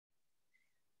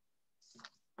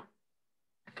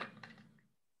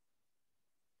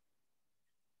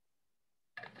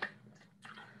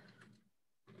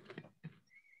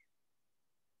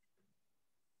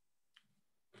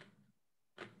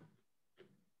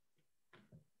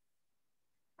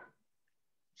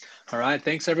All right,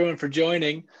 thanks everyone for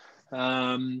joining.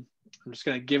 I'm just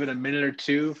going to give it a minute or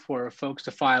two for folks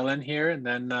to file in here, and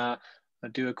then I'll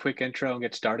do a quick intro and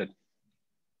get started.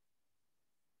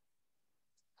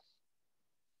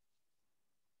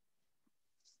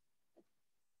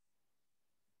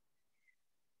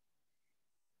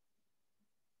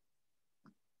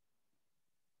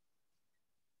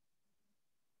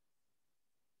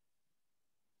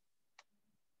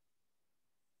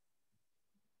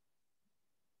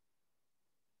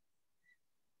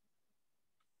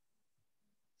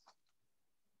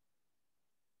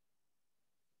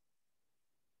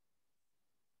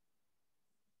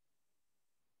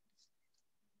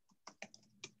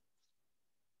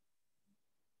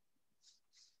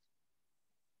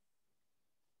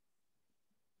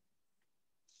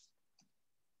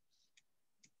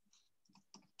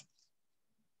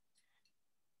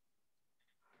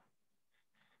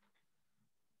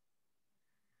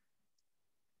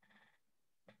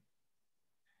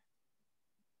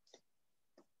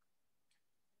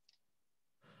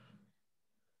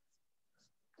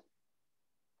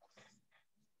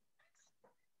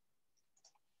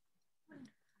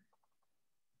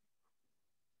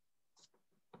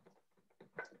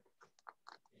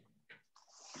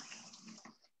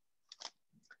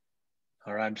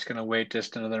 All right, I'm just going to wait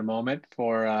just another moment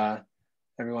for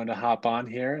everyone to hop on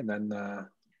here, and then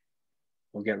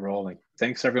we'll get rolling.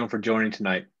 Thanks everyone for joining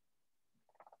tonight.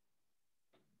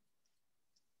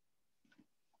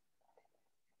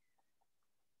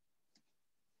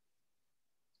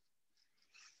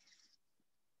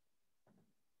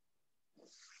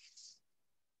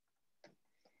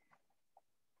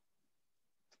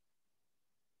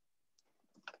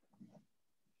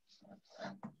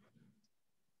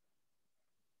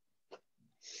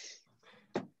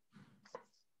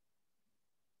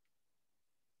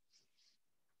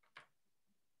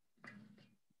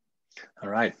 All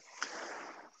right.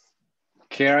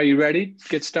 Cara, are you ready to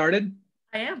get started?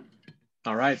 I am.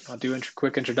 All right, I'll do a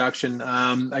quick introduction.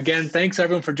 Again, thanks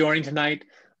everyone for joining tonight.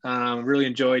 Really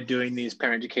enjoyed doing these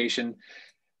parent education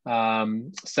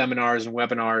seminars and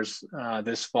webinars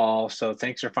this fall. So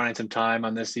thanks for finding some time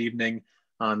on this evening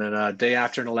on a day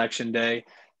after an election day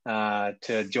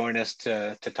to join us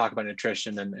to talk about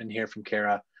nutrition and hear from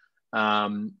Cara.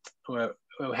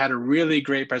 We had a really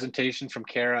great presentation from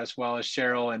Cara as well as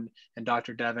Cheryl and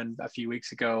Dr. Devin a few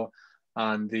weeks ago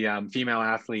on the female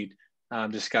athlete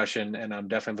discussion, and I'm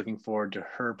definitely looking forward to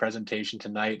her presentation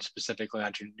tonight, specifically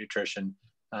on nutrition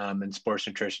and sports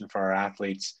nutrition for our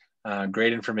athletes.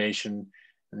 Great information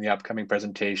in the upcoming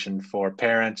presentation for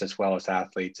parents as well as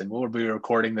athletes, and we'll be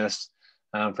recording this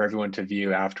for everyone to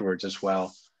view afterwards as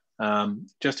well.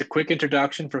 Just a quick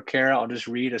introduction for Cara, I'll just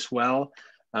read as well.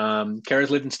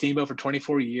 Cara's lived in Steamboat for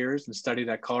 24 years and studied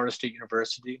at Colorado State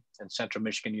University and Central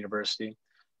Michigan University,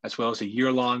 as well as a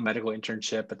year-long medical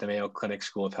internship at the Mayo Clinic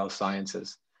School of Health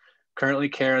Sciences. Currently,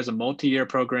 Cara is a multi-year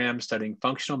program studying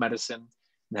functional medicine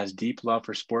and has deep love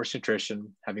for sports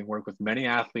nutrition, having worked with many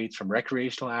athletes from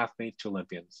recreational athletes to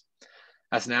Olympians.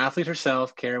 As an athlete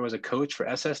herself, Cara was a coach for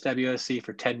SSWSC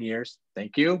for 10 years.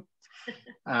 Thank you.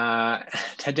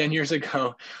 10 years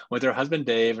ago with her husband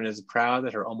Dave, and is proud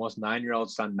that her almost 9-year-old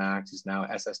son Max is now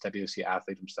an SSWC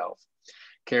athlete himself.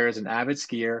 Cara is an avid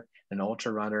skier, an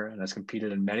ultra runner, and has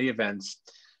competed in many events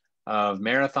of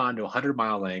marathon to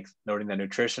 100-mile length, noting that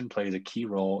nutrition plays a key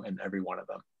role in every one of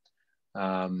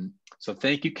them. So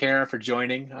thank you, Cara, for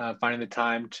joining, finding the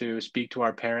time to speak to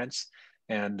our parents,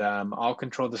 and I'll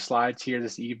control the slides here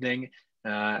this evening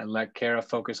and let Cara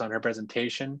focus on her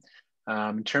presentation.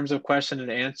 In terms of question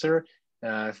and answer,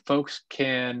 folks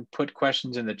can put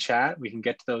questions in the chat. We can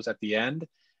get to those at the end.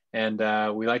 And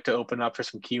we like to open up for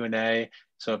some Q&A.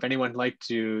 So if anyone would like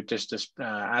to just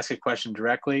ask a question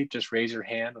directly, just raise your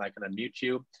hand and I can unmute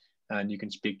you, and you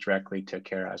can speak directly to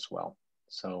Cara as well.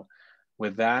 So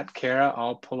with that, Cara,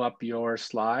 I'll pull up your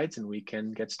slides and we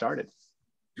can get started.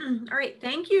 All right,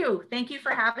 thank you. Thank you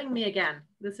for having me again.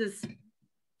 This is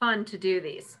fun to do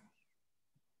these.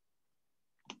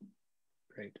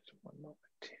 Great, just one moment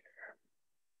here.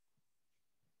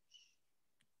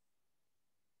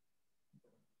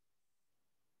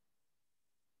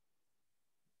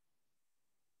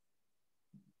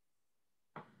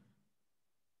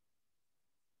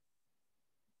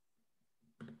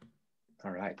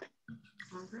 All right.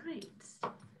 All right.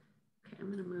 Okay,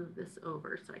 I'm going to move this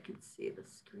over so I can see the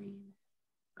screen.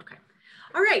 Okay.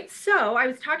 All right. So I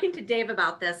was talking to Dave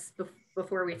about this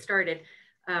before we started.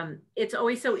 It's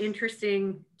always so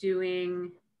interesting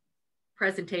doing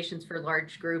presentations for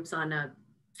large groups on a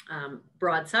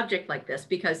broad subject like this,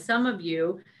 because some of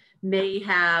you may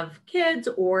have kids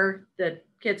or the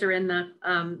kids are in the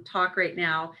talk right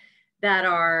now that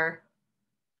are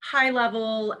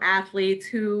high-level athletes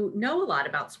who know a lot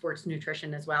about sports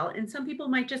nutrition as well. And some people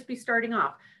might just be starting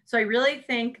off. So I really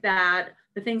think that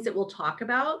the things that we'll talk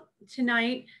about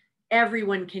tonight,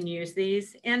 everyone can use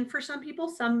these. And for some people,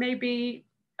 some may be,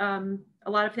 a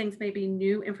lot of things may be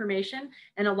new information,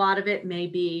 and a lot of it may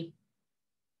be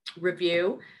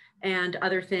review, and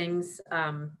other things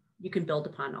you can build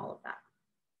upon all of that.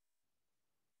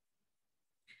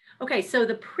 Okay, so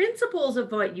the principles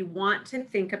of what you want to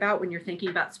think about when you're thinking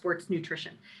about sports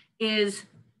nutrition is,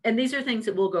 and these are things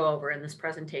that we'll go over in this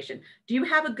presentation. Do you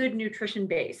have a good nutrition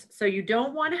base? So you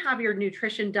don't want to have your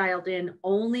nutrition dialed in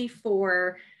only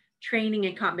for training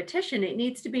and competition. It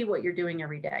needs to be what you're doing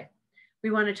every day.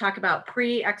 We want to talk about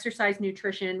pre-exercise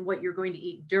nutrition, what you're going to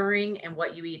eat during and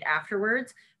what you eat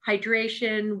afterwards,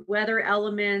 hydration, weather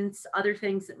elements, other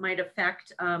things that might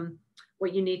affect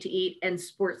what you need to eat, and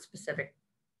sport-specific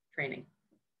training.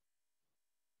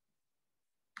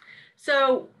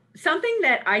 So something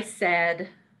that I said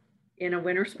in a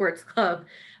Winter Sports Club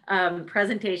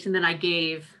presentation that I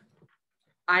gave,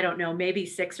 I don't know, maybe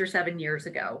 6 or 7 years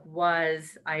ago,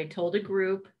 was I told a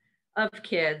group of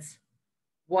kids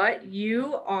what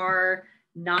you are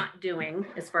not doing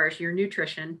as far as your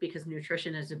nutrition, because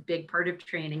nutrition is a big part of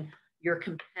training, your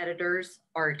competitors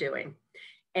are doing.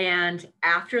 And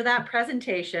after that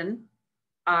presentation,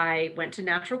 I went to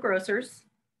Natural Grocers,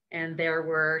 and there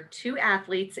were 2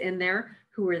 athletes in there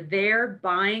who were there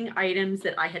buying items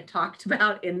that I had talked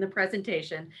about in the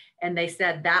presentation. And they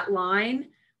said that line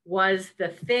was the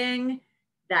thing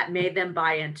that made them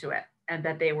buy into it, and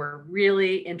that they were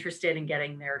really interested in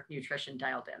getting their nutrition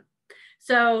dialed in.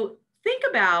 So think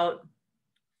about,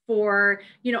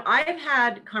 I've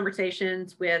had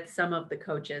conversations with some of the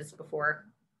coaches before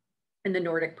in the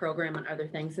Nordic program and other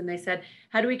things. And they said,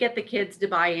 how do we get the kids to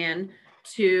buy in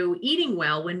to eating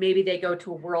well when maybe they go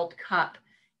to a World Cup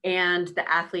and the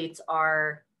athletes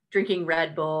are drinking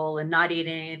Red Bull and not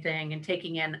eating anything and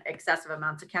taking in excessive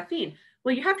amounts of caffeine?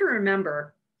 Well, you have to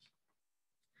remember,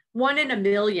 1 in a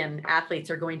million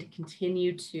athletes are going to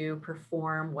continue to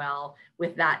perform well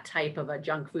with that type of a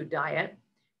junk food diet.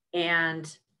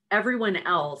 And everyone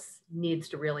else needs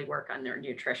to really work on their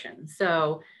nutrition.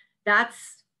 So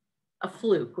that's a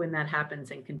fluke when that happens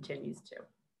and continues to.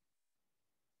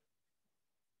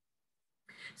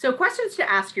 So questions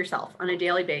to ask yourself on a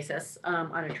daily basis,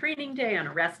 on a training day, on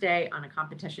a rest day, on a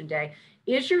competition day.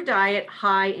 Is your diet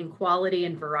high in quality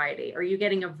and variety? Are you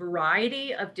getting a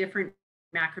variety of different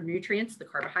macronutrients, the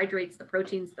carbohydrates, the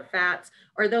proteins, the fats?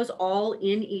 Are those all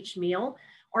in each meal?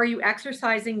 Are you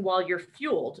exercising while you're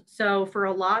fueled? So for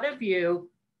a lot of you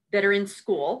that are in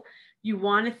school, you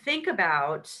want to think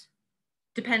about,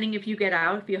 depending if you get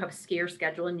out, if you have a skier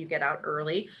schedule and you get out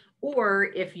early, or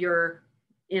if you're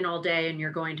in all day and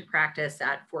you're going to practice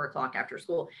at 4 o'clock after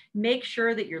school, make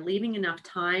sure that you're leaving enough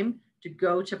time to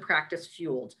go to practice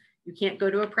fueled. You can't go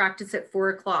to a practice at 4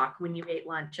 o'clock when you ate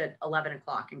lunch at 11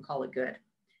 o'clock and call it good.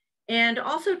 And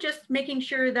also just making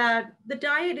sure that the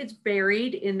diet is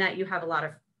varied in that you have a lot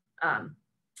of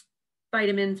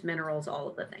vitamins, minerals, all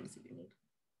of the things that you need.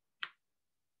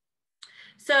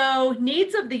 So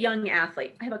needs of the young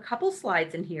athlete. I have a couple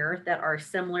slides in here that are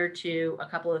similar to a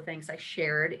couple of things I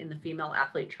shared in the female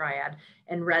athlete triad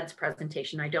and Red's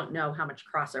presentation. I don't know how much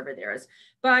crossover there is,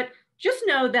 but just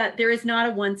know that there is not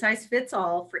a one size fits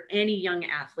all for any young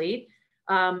athlete.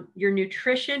 Your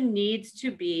nutrition needs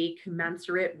to be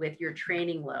commensurate with your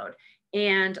training load.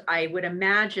 And I would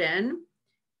imagine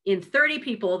in 30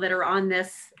 people that are on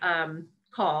this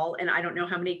call, and I don't know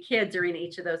how many kids are in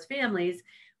each of those families,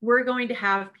 we're going to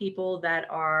have people that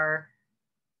are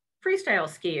freestyle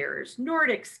skiers,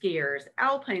 Nordic skiers,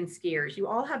 alpine skiers. You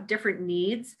all have different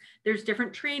needs. There's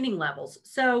different training levels.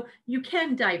 So you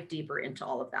can dive deeper into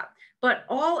all of that. But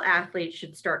all athletes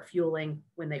should start fueling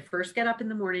when they first get up in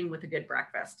the morning with a good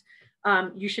breakfast.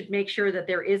 You should make sure that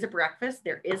there is a breakfast,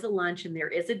 there is a lunch, and there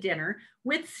is a dinner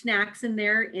with snacks in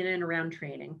there in and around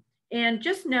training. And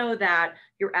just know that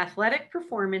your athletic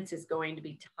performance is going to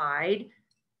be tied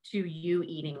to you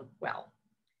eating well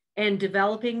and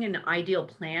developing an ideal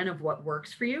plan of what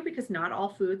works for you, because not all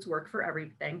foods work for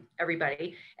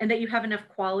everybody, and that you have enough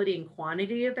quality and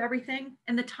quantity of everything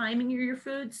and the timing of your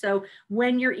food. So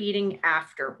when you're eating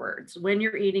afterwards, when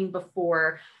you're eating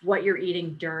before, what you're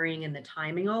eating during, and the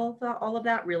timing, all of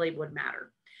that really would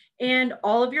matter. And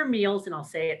all of your meals, and I'll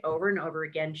say it over and over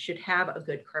again, should have a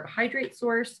good carbohydrate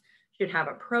source, should have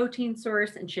a protein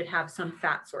source, and should have some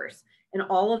fat source. And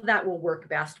all of that will work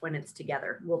best when it's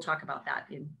together. We'll talk about that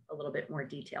in a little bit more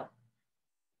detail.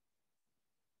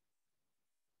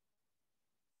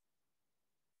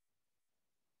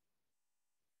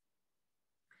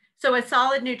 So a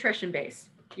solid nutrition base.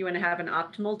 You want to have an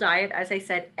optimal diet, as I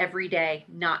said, every day,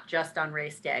 not just on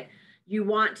race day. You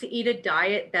want to eat a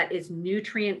diet that is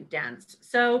nutrient dense.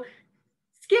 So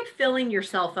skip filling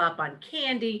yourself up on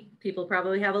candy. People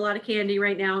probably have a lot of candy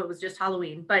right now. It was just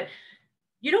Halloween, but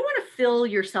you don't want to fill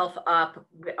yourself up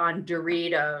on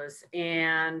Doritos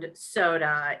and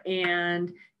soda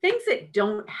and things that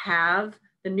don't have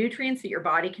the nutrients that your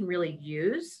body can really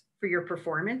use for your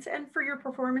performance and for your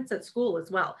performance at school as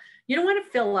well. You don't want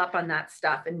to fill up on that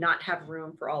stuff and not have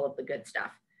room for all of the good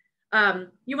stuff.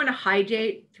 You want to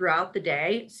hydrate throughout the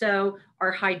day. So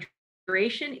our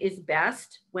hydration is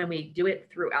best when we do it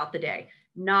throughout the day.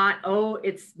 Not, oh,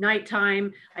 it's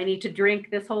nighttime, I need to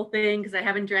drink this whole thing because I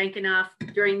haven't drank enough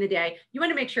during the day. You want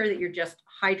to make sure that you're just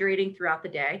hydrating throughout the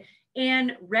day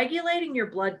and regulating your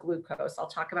blood glucose. I'll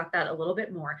talk about that a little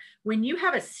bit more. When you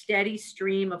have a steady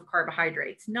stream of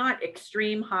carbohydrates, not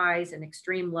extreme highs and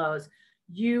extreme lows,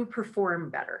 you perform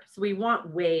better. So we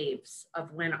want waves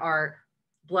of when our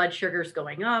blood sugar is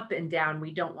going up and down.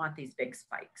 We don't want these big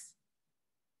spikes.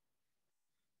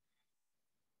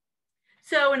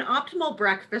 So an optimal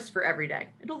breakfast for every day.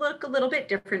 It'll look a little bit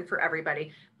different for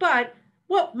everybody, but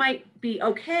what might be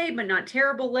okay, but not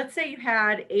terrible. Let's say you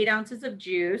had 8 ounces of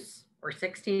juice or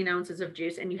 16 ounces of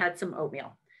juice and you had some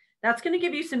oatmeal. That's going to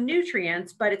give you some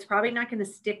nutrients, but it's probably not going to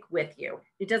stick with you.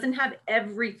 It doesn't have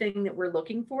everything that we're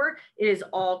looking for. It is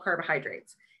all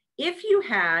carbohydrates. If you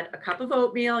had a cup of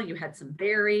oatmeal, you had some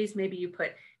berries, maybe you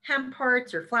put hemp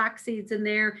hearts or flax seeds in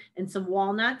there and some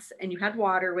walnuts, and you had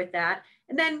water with that,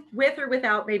 and then with or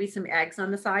without maybe some eggs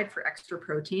on the side for extra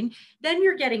protein, then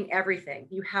you're getting everything.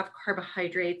 You have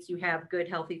carbohydrates, you have good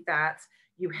healthy fats,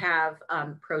 you have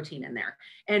protein in there.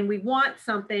 And we want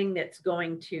something that's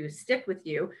going to stick with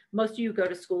you. Most of you go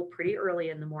to school pretty early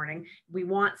in the morning. We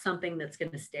want something that's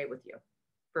going to stay with you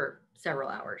for several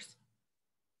hours.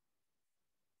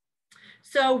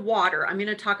 So water, I'm going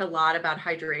to talk a lot about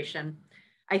hydration.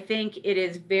 I think it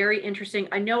is very interesting.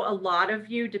 I know a lot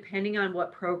of you, depending on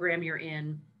what program you're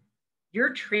in,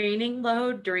 your training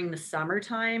load during the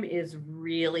summertime is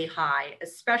really high,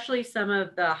 especially some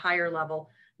of the higher level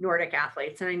Nordic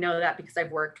athletes. And I know that because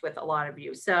I've worked with a lot of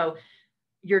you. So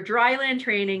your dryland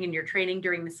training and your training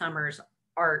during the summers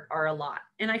are a lot.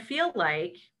 And I feel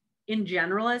like in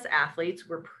general as athletes,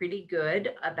 we're pretty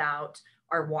good about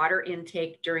our water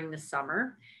intake during the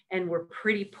summer, and we're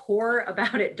pretty poor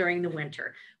about it during the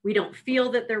winter. We don't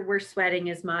feel that we're sweating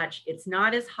as much. It's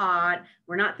not as hot.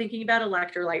 We're not thinking about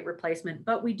electrolyte replacement,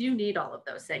 but we do need all of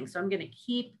those things. So I'm going to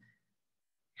keep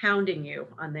hounding you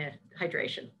on the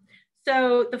hydration.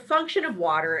 So the function of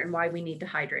water and why we need to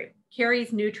hydrate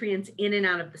carries nutrients in and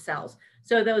out of the cells.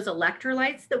 So those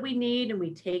electrolytes that we need and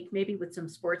we take maybe with some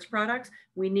sports products,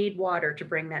 we need water to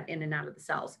bring that in and out of the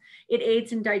cells. It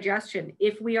aids in digestion.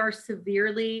 If we are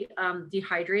severely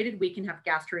dehydrated, we can have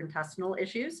gastrointestinal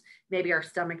issues. Maybe our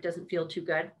stomach doesn't feel too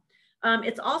good.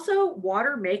 It's also,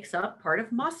 water makes up part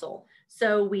of muscle.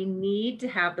 So we need to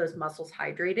have those muscles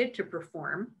hydrated to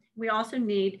perform. We also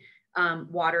need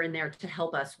water in there to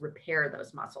help us repair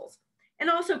those muscles, and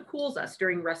also cools us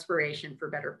during respiration for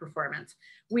better performance.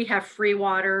 We have free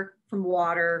water,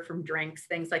 from drinks,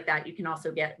 things like that. You can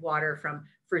also get water from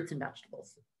fruits and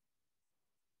vegetables.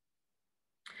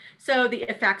 So the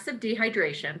effects of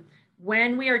dehydration.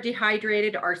 When we are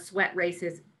dehydrated, our sweat rate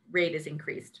is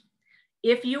increased.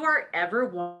 If you are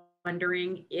ever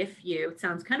wondering it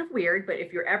sounds kind of weird, but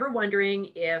if you're ever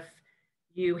wondering if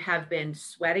you have been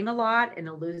sweating a lot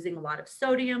and losing a lot of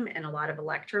sodium and a lot of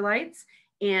electrolytes,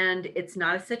 and it's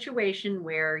not a situation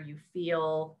where you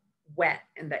feel wet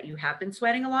and that you have been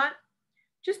sweating a lot,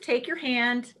 just take your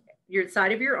hand, your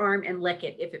side of your arm, and lick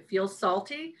it. If it feels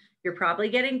salty, you're probably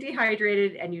getting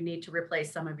dehydrated and you need to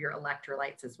replace some of your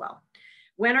electrolytes as well.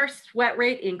 When our sweat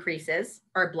rate increases,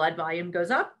 our blood volume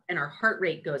goes up and our heart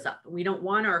rate goes up. We don't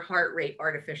want our heart rate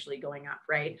artificially going up,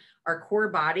 right? Our core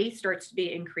body starts to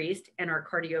be increased and our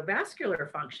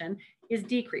cardiovascular function is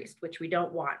decreased, which we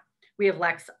don't want. We have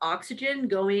less oxygen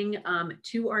going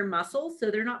to our muscles, so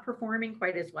they're not performing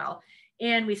quite as well.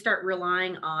 And we start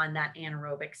relying on that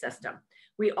anaerobic system.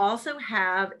 We also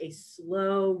have a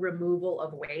slow removal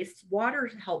of waste.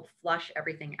 Water helps flush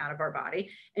everything out of our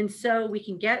body. And so we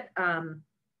can get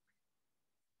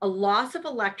a loss of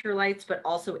electrolytes, but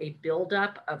also a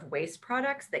buildup of waste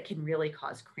products that can really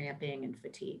cause cramping and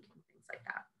fatigue and things like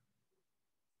that.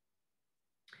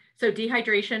 So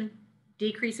dehydration,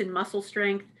 decrease in muscle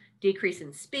strength, decrease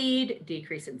in speed,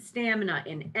 decrease in stamina,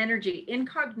 in energy, in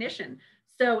cognition.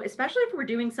 So especially if we're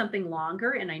doing something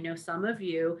longer, and I know some of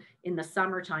you in the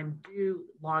summertime do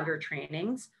longer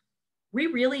trainings, we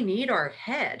really need our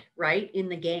head, right, in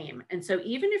the game. And so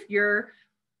even if you're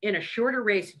in a shorter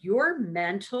race, your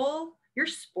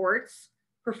sports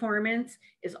performance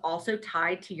is also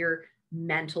tied to your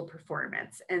mental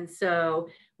performance. And so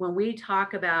when we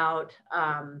talk about,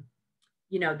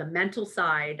 the mental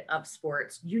side of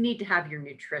sports, you need to have your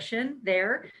nutrition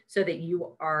there so that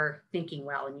you are thinking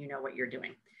well and you know what you're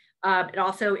doing. It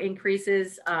also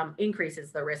increases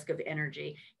the risk of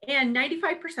energy. And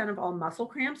 95% of all muscle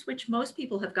cramps, which most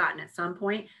people have gotten at some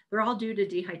point, they're all due to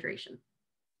dehydration.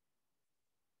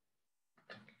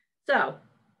 So,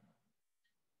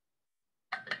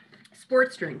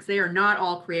 sports drinks, they are not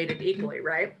all created equally,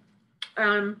 right?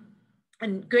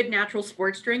 And good natural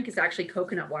sports drink is actually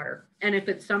coconut water. And if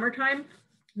it's summertime,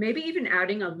 maybe even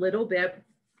adding a little bit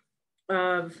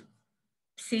of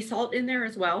sea salt in there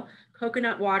as well.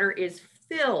 Coconut water is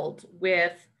filled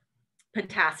with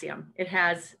potassium. It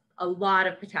has a lot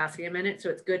of potassium in it, so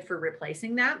it's good for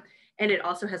replacing that. And it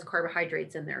also has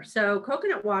carbohydrates in there. So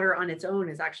coconut water on its own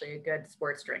is actually a good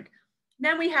sports drink.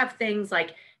 Then we have things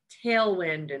like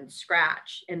Tailwind and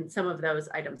Scratch and some of those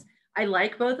items. I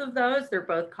like both of those. They're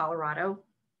both Colorado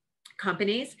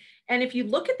companies. And if you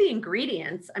look at the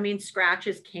ingredients, I mean, Scratch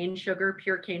is cane sugar,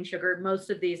 pure cane sugar. Most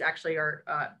of these actually are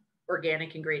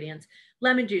organic ingredients.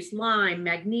 Lemon juice, lime,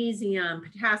 magnesium,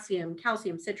 potassium,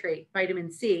 calcium citrate, vitamin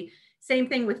C. Same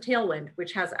thing with Tailwind,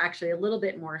 which has actually a little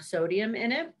bit more sodium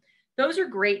in it. Those are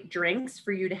great drinks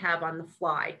for you to have on the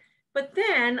fly. But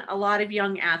then a lot of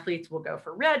young athletes will go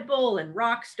for Red Bull and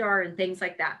Rockstar and things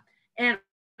like that. And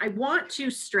I want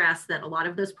to stress that a lot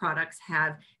of those products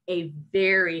have a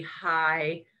very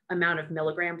high amount of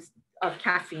milligrams of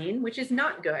caffeine, which is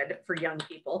not good for young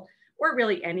people or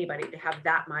really anybody to have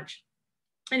that much.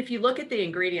 And if you look at the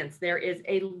ingredients, there is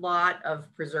a lot of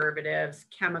preservatives,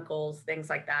 chemicals, things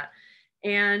like that.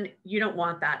 And you don't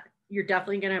want that. You're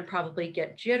definitely going to probably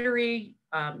get jittery.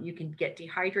 You can get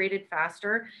dehydrated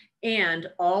faster. And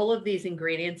all of these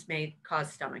ingredients may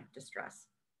cause stomach distress.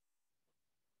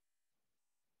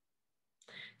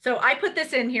 So I put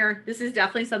this in here. This is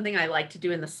definitely something I like to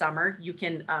do in the summer. You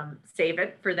can save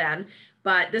it for then.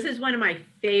 But this is one of my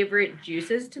favorite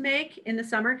juices to make in the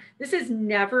summer. This is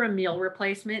never a meal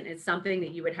replacement. It's something that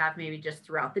you would have maybe just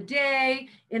throughout the day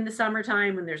in the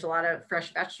summertime when there's a lot of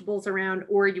fresh vegetables around,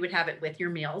 or you would have it with your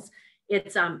meals.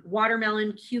 It's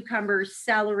watermelon, cucumber,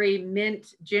 celery,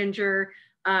 mint, ginger.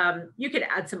 You could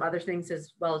add some other things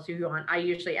as well as you want. I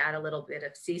usually add a little bit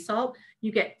of sea salt.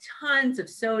 You get tons of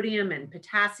sodium and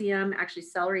potassium. Actually,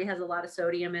 celery has a lot of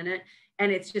sodium in it.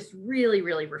 And it's just really,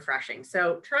 really refreshing.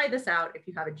 So try this out if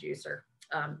you have a juicer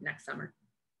next summer.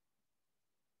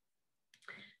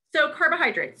 So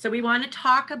carbohydrates. So we want to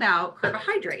talk about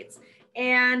carbohydrates.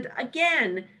 And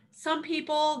again, some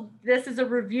people, this is a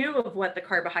review of what the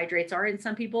carbohydrates are, and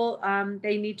some people,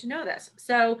 they need to know this.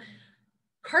 So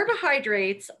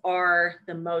carbohydrates are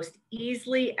the most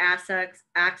easily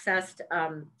accessed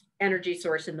energy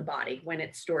source in the body when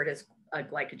it's stored as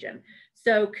glycogen.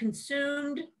 So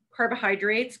consumed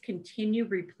carbohydrates continue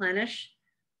replenish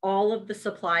all of the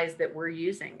supplies that we're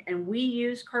using. And we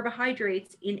use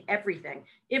carbohydrates in everything.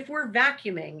 If we're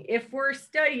vacuuming, if we're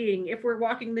studying, if we're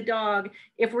walking the dog,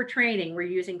 if we're training, we're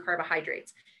using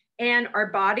carbohydrates. And our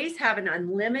bodies have an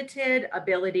unlimited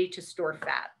ability to store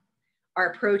fat.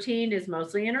 Our protein is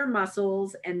mostly in our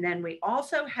muscles. And then we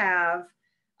also have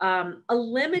a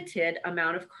limited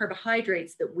amount of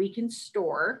carbohydrates that we can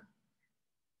store.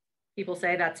 People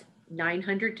say that's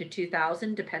 900 to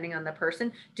 2000, depending on the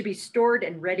person, to be stored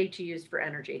and ready to use for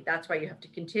energy. That's why you have to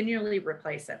continually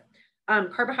replace it.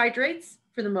 Carbohydrates,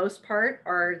 for the most part,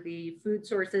 are the food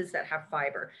sources that have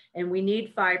fiber. And we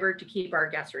need fiber to keep our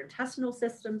gastrointestinal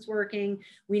systems working.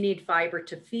 We need fiber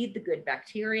to feed the good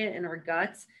bacteria in our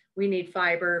guts. We need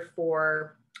fiber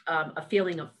for a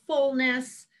feeling of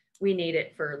fullness. We need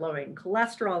it for lowering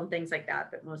cholesterol and things like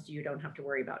that, but most of you don't have to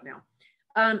worry about now.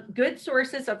 Good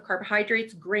sources of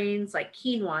carbohydrates, grains like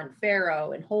quinoa and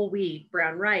farro and whole wheat,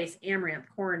 brown rice, amaranth,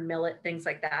 corn, millet, things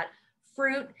like that.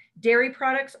 Fruit, dairy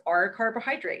products are a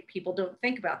carbohydrate. People don't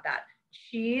think about that.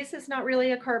 Cheese is not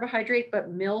really a carbohydrate, but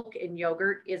milk and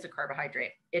yogurt is a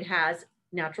carbohydrate. It has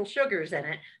natural sugars in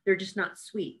it. They're just not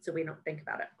sweet, so we don't think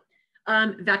about it.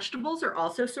 Vegetables are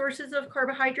also sources of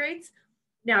carbohydrates.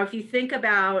 Now, if you think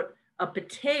about a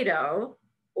potato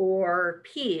or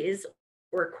peas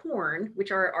or corn,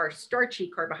 which are our starchy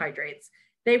carbohydrates,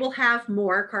 they will have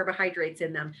more carbohydrates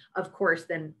in them, of course,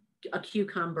 than a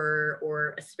cucumber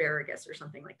or asparagus or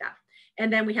something like that.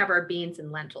 And then we have our beans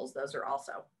and lentils. Those are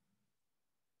also.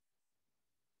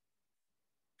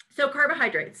 So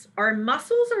carbohydrates, our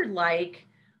muscles are like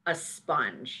a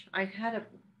sponge. I had a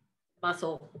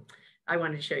muscle I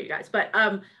wanted to show you guys, but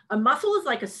a muscle is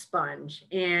like a sponge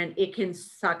and it can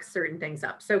suck certain things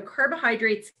up. So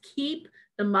carbohydrates keep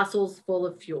the muscles full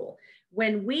of fuel.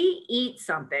 When we eat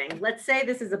something, let's say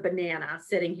this is a banana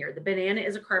sitting here. The banana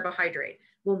is a carbohydrate.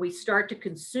 When we start to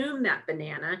consume that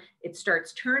banana, it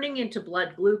starts turning into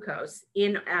blood glucose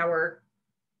in our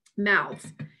mouths.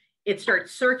 It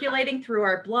starts circulating through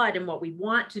our blood. And what we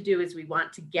want to do is we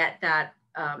want to get that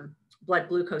blood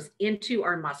glucose into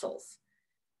our muscles.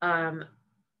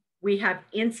 We have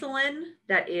insulin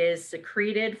that is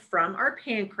secreted from our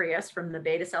pancreas, from the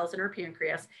beta cells in our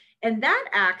pancreas, and that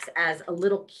acts as a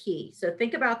little key. So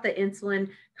think about the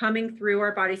insulin coming through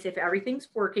our bodies. If everything's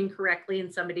working correctly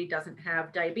and somebody doesn't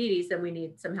have diabetes, then we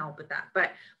need some help with that.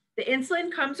 But the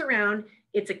insulin comes around.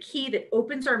 It's a key that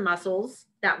opens our muscles,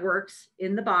 that works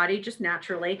in the body just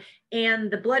naturally, and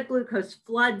the blood glucose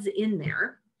floods in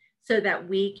there so that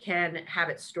we can have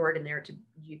it stored in there to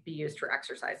be used for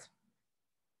exercise.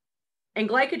 And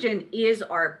glycogen is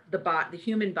the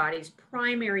human body's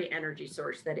primary energy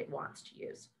source that it wants to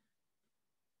use.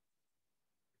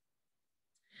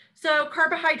 So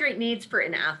carbohydrate needs for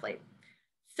an athlete.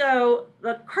 So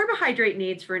the carbohydrate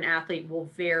needs for an athlete will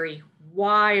vary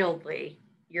wildly.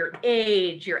 Your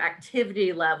age, your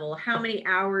activity level, how many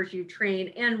hours you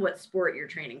train, and what sport you're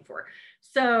training for.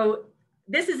 So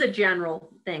this is a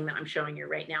general thing that I'm showing you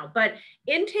right now, but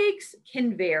intakes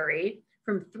can vary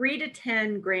from 3 to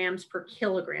 10 grams per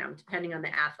kilogram, depending on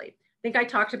the athlete. I think I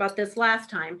talked about this last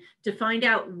time. To find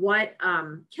out what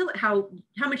how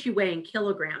much you weigh in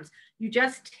kilograms, you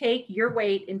just take your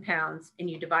weight in pounds and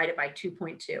you divide it by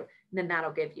 2.2, and then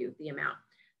that'll give you the amount.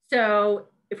 So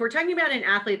if we're talking about an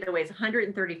athlete that weighs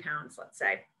 130 pounds, let's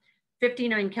say,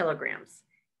 59 kilograms,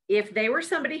 if they were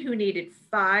somebody who needed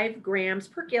 5 grams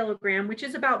per kilogram, which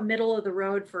is about middle of the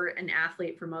road for an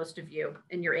athlete for most of you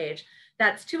in your age,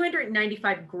 that's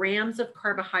 295 grams of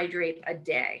carbohydrate a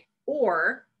day,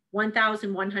 or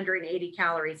 1,180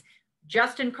 calories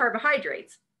just in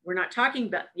carbohydrates. We're not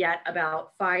talking yet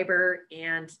about fiber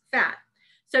and fat.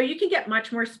 So you can get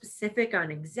much more specific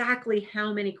on exactly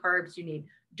how many carbs you need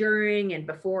during and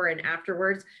before and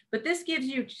afterwards. But this gives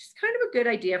you just kind of a good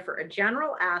idea for a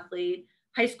general athlete,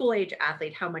 high school age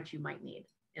athlete, how much you might need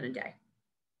in a day.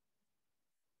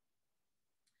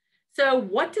 So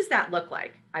what does that look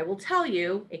like? I will tell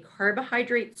you, a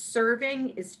carbohydrate serving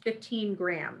is 15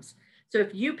 grams. So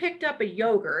if you picked up a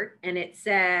yogurt and it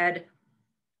said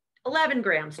 11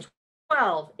 grams,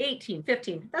 12, 18,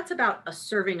 15, that's about a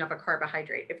serving of a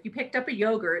carbohydrate. If you picked up a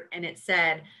yogurt and it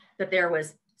said that there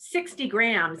was 60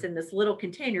 grams in this little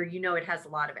container, you know it has a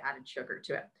lot of added sugar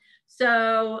to it.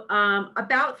 So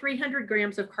about 300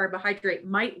 grams of carbohydrate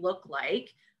might look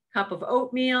like a cup of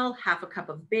oatmeal, half a cup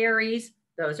of berries.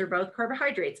 Those are both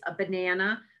carbohydrates. A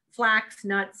banana, flax,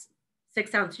 nuts,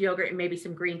 6-ounce yogurt, and maybe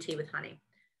some green tea with honey.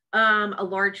 A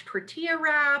large tortilla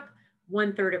wrap,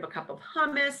 1/3 of a cup of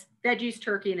hummus, veggies,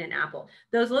 turkey, and an apple.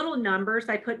 Those little numbers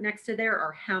I put next to there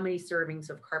are how many servings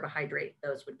of carbohydrate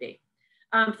those would be.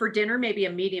 For dinner, maybe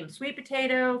a medium sweet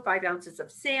potato, 5 ounces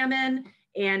of salmon,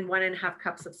 and 1.5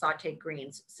 cups of sauteed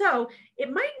greens. So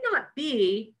it might not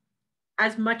be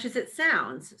as much as it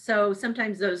sounds. So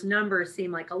sometimes those numbers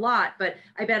seem like a lot, but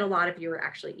I bet a lot of you are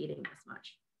actually eating this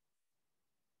much.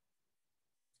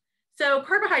 So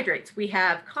carbohydrates, we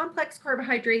have complex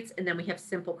carbohydrates and then we have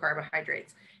simple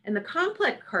carbohydrates. And the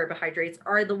complex carbohydrates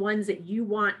are the ones that you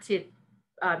want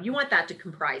that to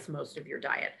comprise most of your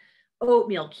diet.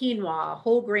 Oatmeal, quinoa,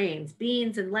 whole grains,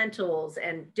 beans and lentils,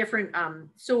 and different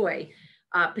soy,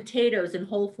 potatoes in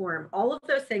whole form. All of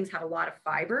those things have a lot of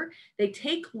fiber. They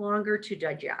take longer to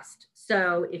digest.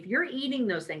 So if you're eating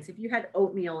those things, if you had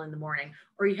oatmeal in the morning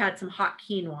or you had some hot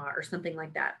quinoa or something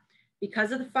like that,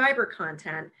 because of the fiber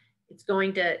content, it's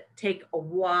going to take a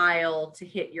while to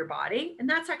hit your body. And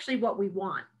that's actually what we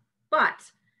want. But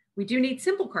we do need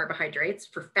simple carbohydrates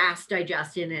for fast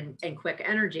digestion and quick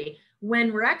energy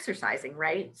when we're exercising,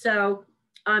 right? So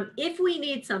if we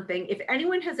need something, if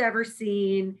anyone has ever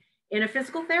seen in a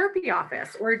physical therapy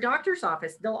office or a doctor's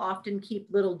office, they'll often keep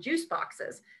little juice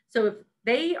boxes. So if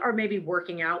they are maybe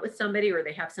working out with somebody or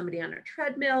they have somebody on a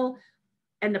treadmill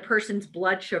and the person's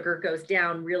blood sugar goes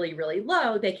down really, really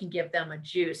low, they can give them a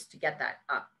juice to get that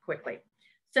up quickly.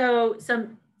 So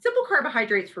some simple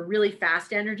carbohydrates for really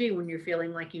fast energy when you're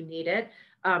feeling like you need it.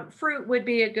 Fruit would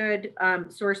be a good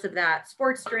source of that.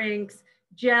 Sports drinks,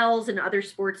 gels and other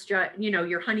sports,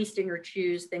 your honey stinger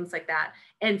chews, things like that,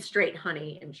 and straight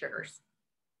honey and sugars.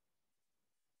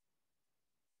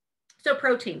 So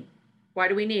protein, why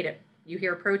do we need it? You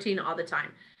hear protein all the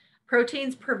time.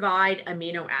 Proteins provide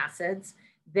amino acids.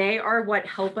 They are what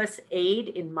help us aid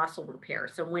in muscle repair.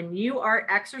 So when you are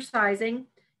exercising,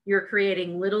 you're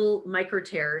creating little micro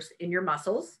tears in your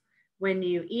muscles. When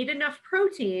you eat enough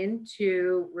protein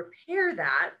to repair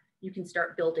that, you can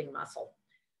start building muscle.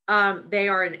 They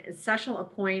are an essential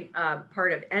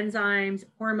part of enzymes,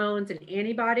 hormones, and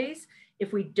antibodies.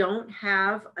 If we don't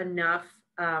have enough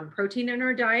protein in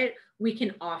our diet, we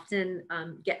can often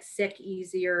get sick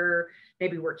easier.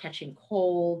 Maybe we're catching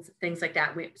colds, things like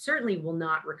that. We certainly will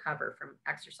not recover from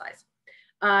exercise.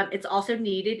 It's also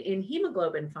needed in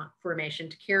hemoglobin formation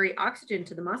to carry oxygen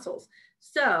to the muscles.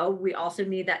 So we also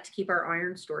need that to keep our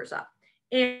iron stores up.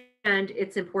 And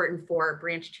it's important for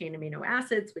branched chain amino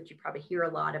acids, which you probably hear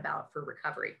a lot about for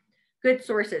recovery. Good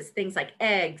sources, things like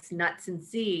eggs, nuts and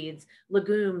seeds,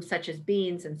 legumes such as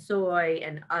beans and soy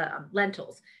and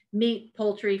lentils, meat,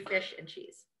 poultry, fish, and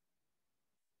cheese.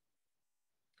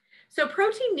 So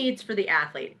protein needs for the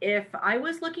athlete. If I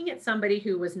was looking at somebody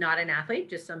who was not an athlete,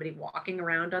 just somebody walking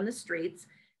around on the streets,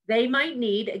 they might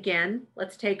need, again,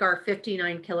 let's take our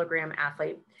 59 kilogram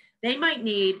athlete. They might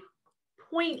need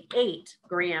 0.8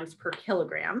 grams per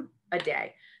kilogram a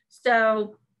day.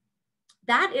 So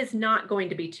that is not going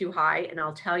to be too high. And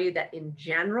I'll tell you that in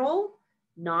general,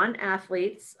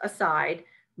 non-athletes aside,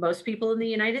 most people in the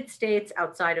United States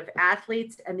outside of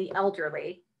athletes and the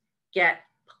elderly get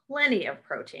plenty of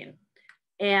protein,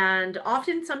 and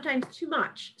often sometimes too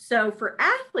much. So for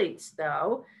athletes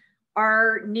though,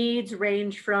 our needs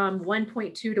range from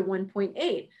 1.2 to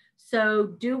 1.8. So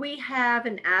do we have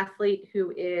an athlete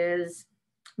who is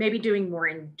maybe doing more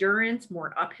endurance,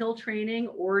 more uphill training,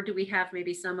 or do we have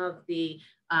maybe some of the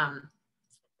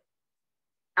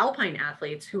alpine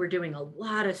athletes who are doing a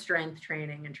lot of strength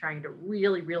training and trying to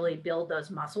really, really build those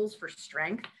muscles for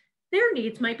strength? Their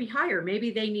needs might be higher.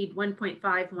 Maybe they need 1.5,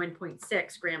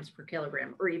 1.6 grams per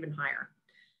kilogram or even higher.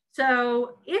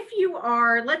 So if you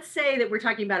are, let's say that we're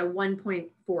talking about a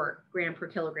 1.4 gram per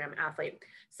kilogram athlete,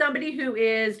 somebody who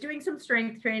is doing some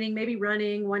strength training, maybe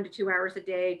running 1 to 2 hours a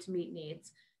day to meet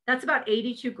needs, that's about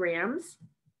 82 grams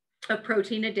of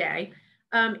protein a day.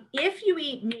 If you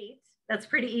eat meat, that's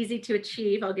pretty easy to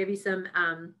achieve. I'll give you some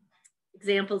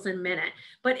examples in a minute.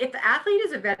 But if the athlete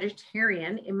is a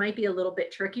vegetarian, it might be a little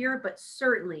bit trickier, but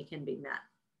certainly can be met.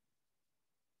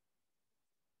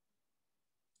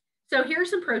 So here's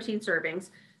some protein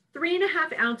servings.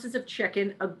 3.5 ounces of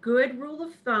chicken. A good rule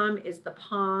of thumb is the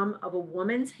palm of a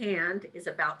woman's hand is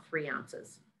about 3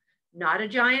 ounces. Not a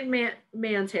giant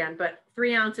man's hand, but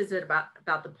 3 ounces is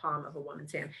about the palm of a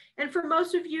woman's hand. And for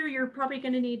most of you, you're probably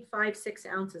going to need 5-6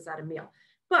 ounces at a meal.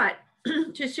 But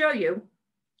to show you,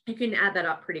 you can add that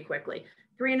up pretty quickly.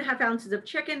 3.5 ounces of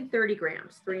chicken, 30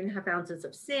 grams. 3.5 ounces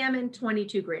of salmon,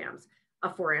 22 grams. A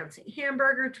 4-ounce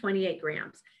hamburger, 28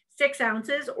 grams. 6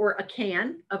 ounces or a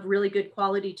can of really good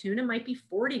quality tuna might be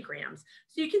 40 grams.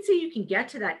 So you can see you can get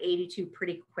to that 82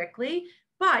 pretty quickly.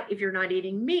 But if you're not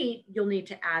eating meat, you'll need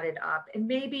to add it up and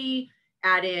maybe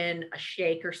add in a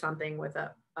shake or something with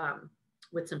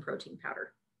some protein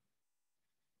powder.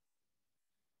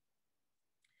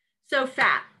 So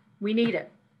fat, we need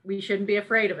it. We shouldn't be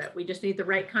afraid of it. We just need the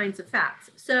right kinds of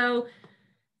fats. So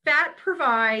fat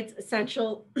provides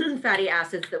essential fatty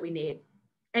acids that we need.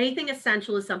 Anything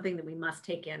essential is something that we must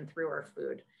take in through our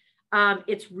food.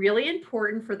 It's really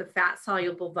important for the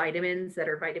fat-soluble vitamins that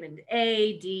are vitamin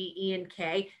A, D, E, and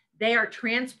K. They are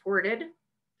transported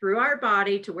through our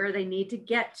body to where they need to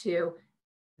get to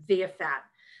via fat.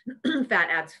 Fat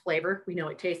adds flavor. We know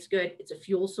it tastes good. It's a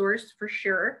fuel source for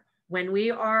sure. When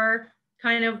we are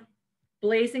kind of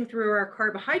blazing through our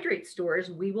carbohydrate stores,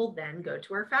 we will then go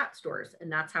to our fat stores,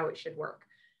 and that's how it should work.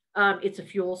 It's a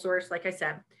fuel source, like I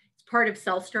said. Part of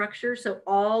cell structure. So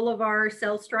all of our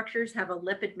cell structures have a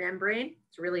lipid membrane.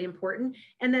 It's really important.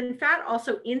 And then fat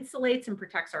also insulates and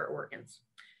protects our organs.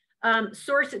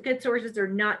 Good sources are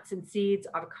nuts and seeds,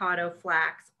 avocado,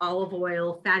 flax, olive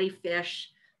oil, fatty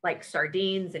fish like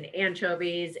sardines and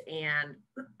anchovies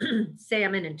and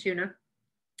salmon and tuna.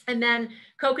 And then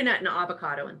coconut and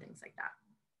avocado and things like that.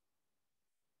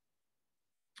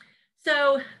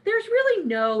 So there's really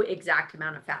no exact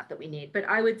amount of fat that we need, but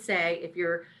I would say if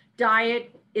your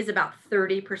diet is about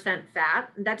 30%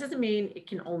 fat, that doesn't mean it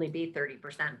can only be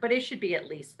 30%, but it should be at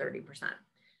least 30%.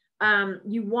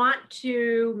 You want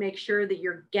to make sure that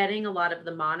you're getting a lot of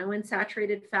the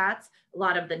monounsaturated fats, a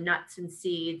lot of the nuts and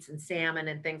seeds and salmon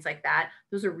and things like that.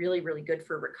 Those are really, really good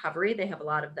for recovery. They have a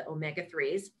lot of the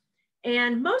omega-3s.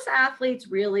 And most athletes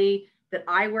really that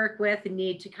I work with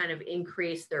need to kind of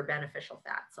increase their beneficial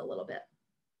fats a little bit.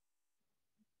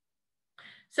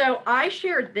 So I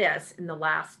shared this in the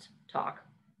last talk.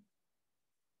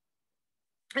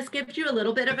 this gives you a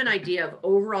little bit of an idea of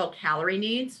overall calorie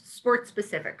needs, sports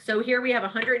specific. So here we have a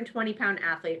 120-pound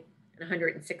athlete and a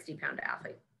 160-pound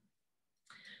athlete.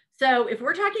 So if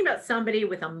we're talking about somebody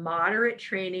with a moderate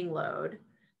training load,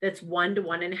 that's 1 to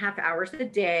 1.5 hours a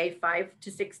day, 5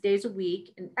 to 6 days a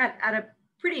week, and at a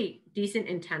pretty decent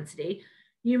intensity,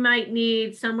 you might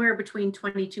need somewhere between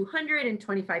 2,200 and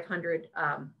 2,500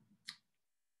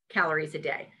 calories a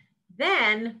day.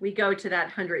 Then we go to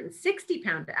that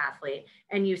 160-pound athlete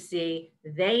and you see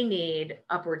they need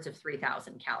upwards of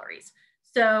 3,000 calories.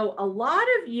 So a lot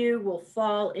of you will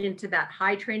fall into that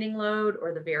high training load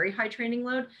or the very high training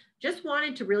load. Just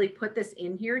wanted to really put this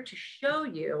in here to show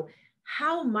you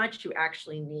how much you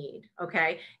actually need,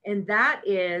 okay? And that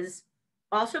is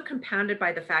also compounded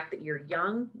by the fact that you're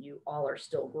young, you all are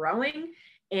still growing,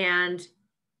 and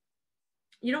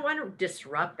you don't want to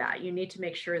disrupt that. You need to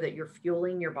make sure that you're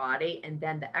fueling your body and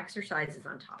then the exercise is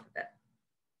on top of it.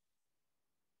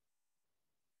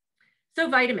 So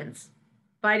vitamins.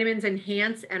 Vitamins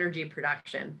enhance energy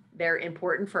production. They're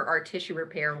important for our tissue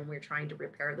repair when we're trying to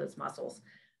repair those muscles.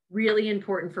 Really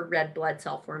important for red blood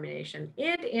cell formation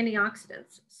and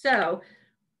antioxidants. So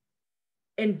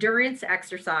endurance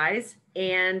exercise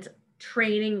and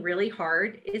training really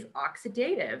hard is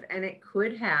oxidative, and it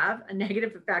could have a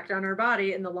negative effect on our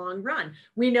body in the long run.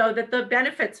 We know that the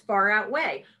benefits far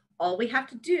outweigh. All we have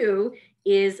to do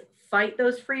is fight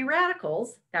those free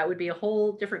radicals. That would be a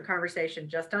whole different conversation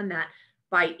just on that,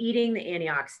 by eating the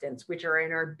antioxidants, which are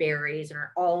in our berries and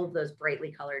are all of those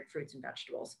brightly colored fruits and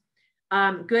vegetables.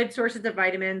 Good sources of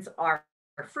vitamins are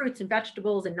fruits and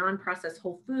vegetables and non-processed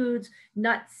whole foods,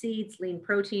 nuts, seeds, lean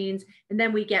proteins, and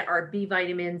then we get our B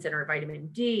vitamins and our vitamin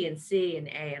D and C and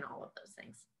A and all of those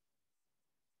things.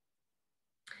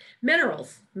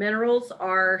 Minerals. Minerals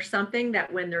are something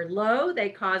that when they're low, they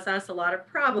cause us a lot of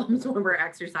problems when we're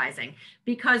exercising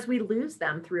because we lose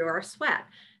them through our sweat.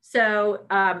 So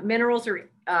minerals are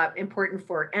important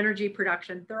for energy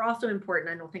production. They're also important,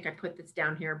 I don't think I put this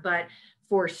down here, but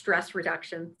for stress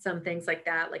reduction, some things like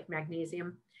that, like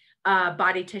magnesium,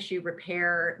 body tissue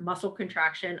repair, muscle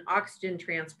contraction, oxygen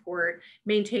transport,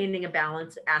 maintaining a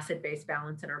balance, acid-base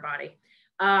balance in our body.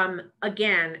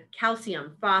 Again,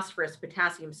 calcium, phosphorus,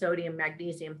 potassium, sodium,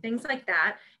 magnesium, things like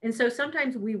that. And so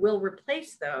sometimes we will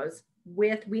replace those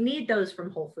with, we need those from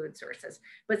whole food sources,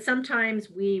 but sometimes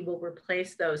we will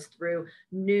replace those through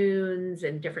Nuuns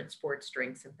and different sports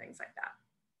drinks and things like that.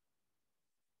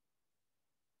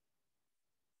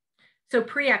 So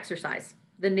pre-exercise,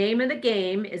 the name of the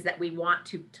game is that we want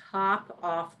to top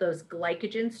off those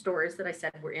glycogen stores that I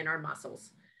said were in our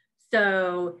muscles.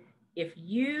 So if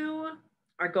you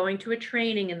are going to a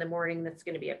training in the morning that's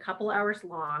going to be a couple hours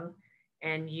long,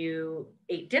 and you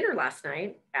ate dinner last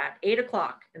night at 8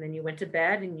 o'clock, and then you went to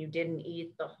bed and you didn't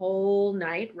eat the whole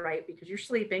night, right? Because you're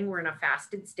sleeping, we're in a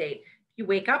fasted state. If you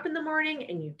wake up in the morning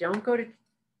and you don't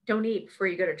eat before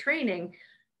you go to training,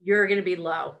 you're going to be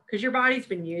low because your body's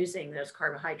been using those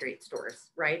carbohydrate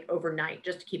stores, right, overnight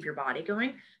just to keep your body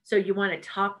going. So you want to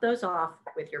top those off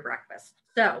with your breakfast.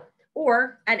 So,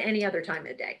 or at any other time of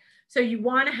the day. So you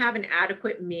want to have an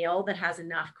adequate meal that has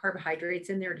enough carbohydrates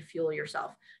in there to fuel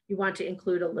yourself. You want to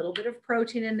include a little bit of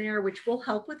protein in there, which will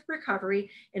help with recovery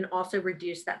and also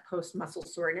reduce that post-muscle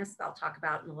soreness that I'll talk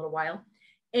about in a little while.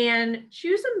 And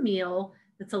choose a meal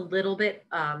that's a little bit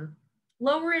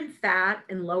lower in fat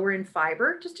and lower in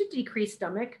fiber, just to decrease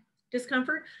stomach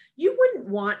discomfort. You wouldn't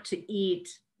want to eat,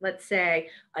 let's say,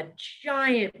 a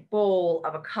giant bowl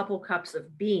of a couple cups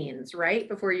of beans, right,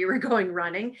 before you were going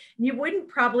running. You wouldn't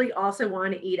probably also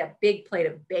want to eat a big plate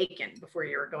of bacon before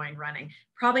you were going running.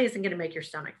 Probably isn't going to make your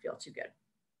stomach feel too good.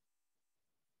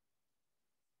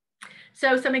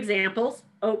 So some examples: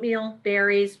 oatmeal,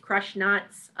 berries, crushed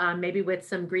nuts, maybe with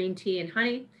some green tea and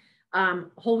honey.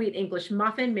 Whole wheat English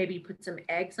muffin, maybe put some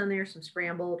eggs on there, some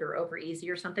scrambled or over easy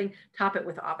or something. Top it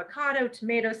with avocado,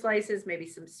 tomato slices, maybe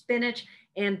some spinach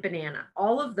and banana.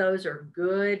 All of those are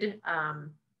good,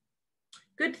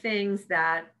 good things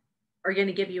that are going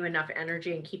to give you enough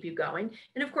energy and keep you going.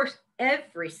 And of course,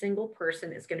 every single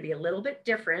person is going to be a little bit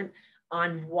different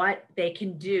on what they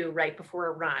can do right before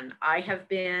a run. I have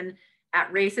been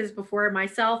at races before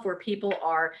myself where people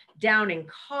are downing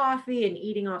coffee and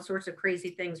eating all sorts of crazy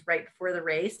things right before the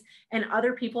race, and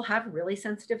other people have really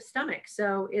sensitive stomachs.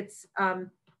 So it's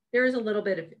there is a little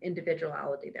bit of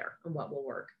individuality there on what will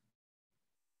work.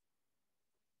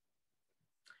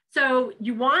 So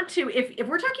you want to, if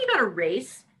we're talking about a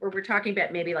race, or we're talking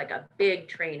about maybe like a big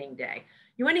training day,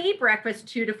 you want to eat breakfast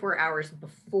 2 to 4 hours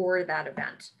before that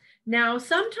event. Now,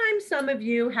 sometimes some of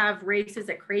you have races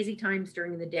at crazy times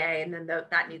during the day, and then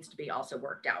that needs to be also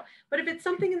worked out. But if it's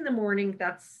something in the morning,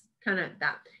 that's kind of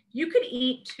that. You could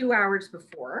eat 2 hours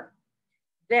before,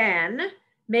 then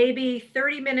maybe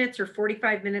 30 minutes or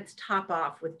 45 minutes top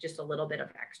off with just a little bit of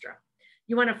extra.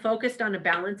 You want to focus on a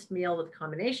balanced meal with a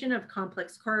combination of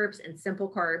complex carbs and simple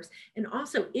carbs. And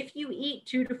also, if you eat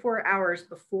 2 to 4 hours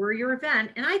before your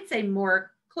event, and I'd say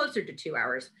more closer to 2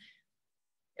 hours,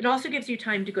 it also gives you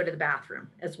time to go to the bathroom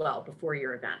as well before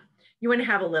your event. You want to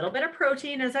have a little bit of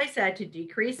protein, as I said, to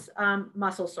decrease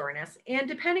muscle soreness. And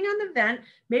depending on the event,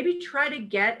 maybe try to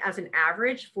get as an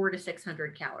average 400 to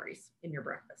 600 calories in your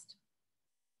breakfast.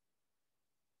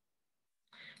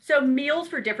 So meals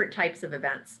for different types of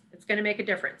events, it's going to make a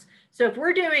difference. So if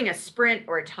we're doing a sprint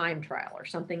or a time trial or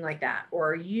something like that,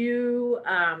 or you're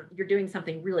doing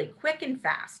something really quick and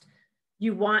fast,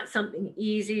 you want something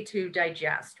easy to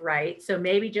digest, right? So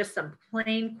maybe just some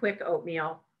plain quick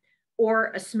oatmeal or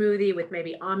a smoothie with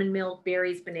maybe almond milk,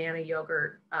 berries, banana,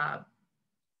 yogurt,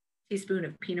 teaspoon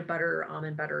of peanut butter or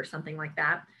almond butter or something like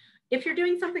that. If you're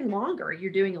doing something longer,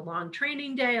 you're doing a long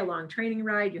training day, a long training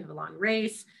ride, you have a long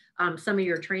race, some of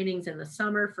your trainings in the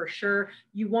summer for sure,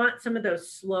 you want some of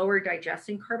those slower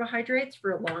digesting carbohydrates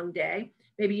for a long day.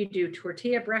 Maybe you do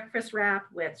tortilla breakfast wrap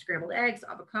with scrambled eggs,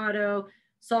 avocado,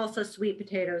 salsa, sweet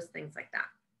potatoes, things like that.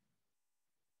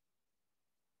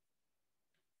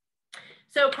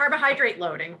 So carbohydrate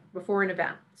loading before an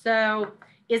event. So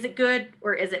is it good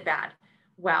or is it bad?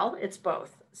 Well, it's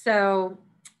both. So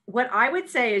what I would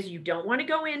say is you don't want to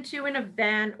go into an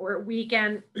event or a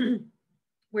weekend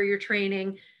where you're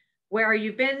training, where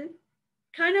you've been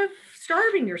kind of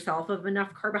starving yourself of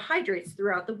enough carbohydrates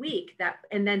throughout the week,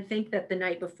 and then think that the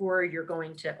night before you're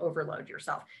going to overload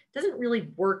yourself. It doesn't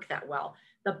really work that well.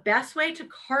 The best way to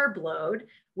carb load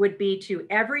would be to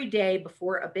every day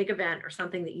before a big event or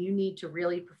something that you need to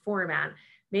really perform at,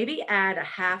 maybe add a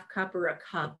half cup or a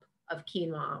cup of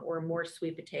quinoa or more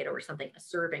sweet potato or something, a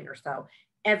serving or so,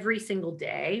 every single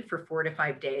day for 4 to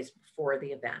 5 days before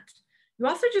the event. You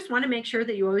also just want to make sure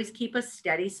that you always keep a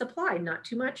steady supply, not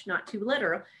too much, not too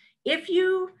little. If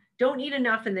you don't eat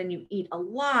enough and then you eat a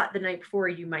lot the night before,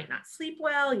 you might not sleep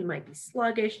well, you might be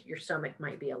sluggish, your stomach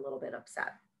might be a little bit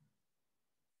upset.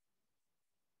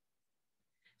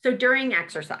 So during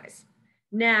exercise,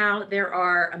 now there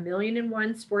are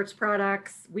 1,000,001 sports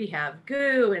products. We have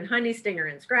Goo and Honey Stinger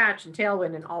and Scratch and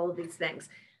Tailwind and all of these things.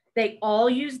 They all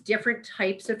use different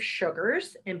types of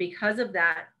sugars. And because of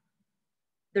that,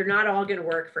 they're not all going to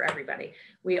work for everybody.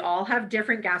 We all have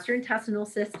different gastrointestinal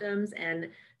systems, and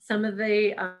some of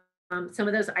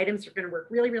those items are going to work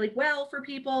really, really well for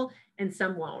people, and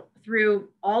some won't. Through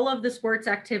all of the sports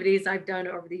activities I've done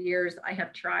over the years, I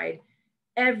have tried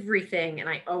everything, and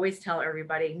I always tell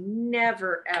everybody,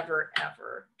 never, ever,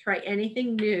 ever try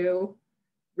anything new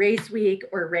race week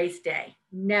or race day.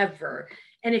 Never.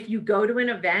 And if you go to an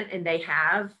event and they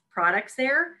have products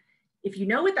there, if you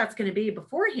know what that's going to be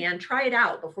beforehand, try it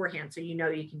out beforehand so you know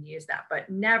you can use that, but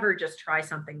never just try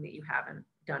something that you haven't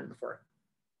done before.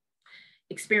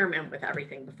 Experiment with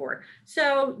everything before.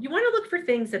 So you want to look for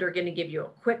things that are going to give you a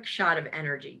quick shot of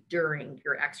energy during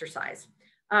your exercise.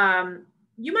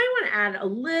 You might want to add a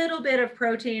little bit of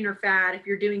protein or fat if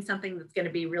you're doing something that's going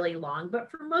to be really long, but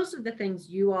for most of the things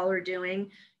you all are doing,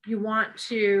 you want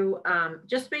to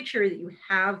just make sure that you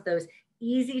have those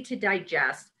easy to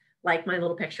digest, like my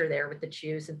little picture there with the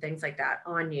chews and things like that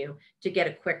on you to get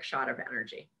a quick shot of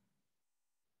energy.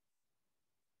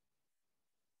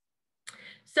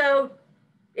 So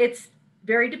it's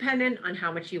very dependent on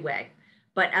how much you weigh.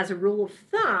 But as a rule of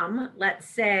thumb, let's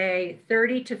say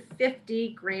 30 to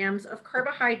 50 grams of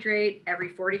carbohydrate every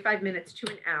 45 minutes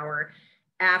to an hour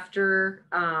after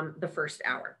the first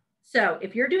hour. So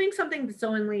if you're doing something that's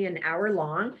only an hour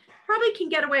long, probably can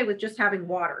get away with just having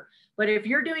water. But if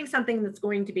you're doing something that's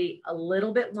going to be a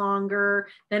little bit longer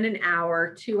than an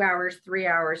hour, 2 hours, 3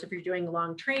 hours, if you're doing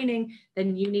long training,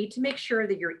 then you need to make sure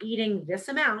that you're eating this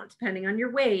amount, depending on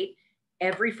your weight,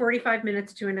 every 45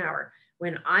 minutes to an hour.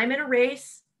 When I'm in a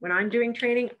race, when I'm doing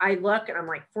training, I look and I'm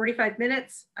like 45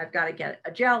 minutes, I've got to get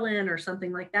a gel in or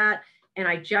something like that. And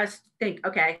I just think,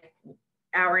 okay,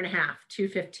 hour and a half,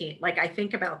 2:15. Like I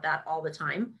think about that all the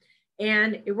time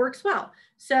and it works well.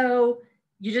 So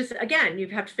you just, again, you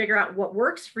have to figure out what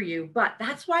works for you, but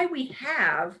that's why we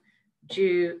have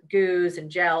goos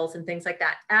and gels and things like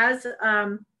that. As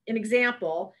an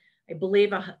example, I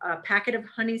believe a packet of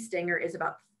Honey Stinger is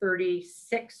about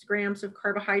 36 grams of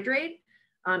carbohydrate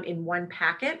in one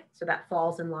packet. So that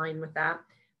falls in line with that.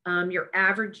 Your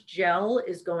average gel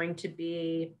is going to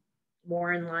be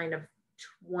more in line of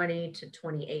 20 to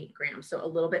 28 grams, so a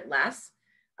little bit less.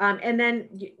 And then,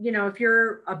 you know, if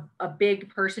you're a big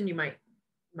person, you might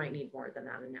need more than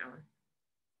that an hour.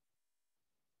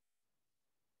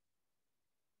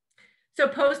 So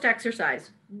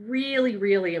post-exercise, really,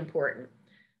 really important.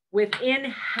 Within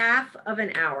half of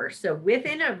an hour, so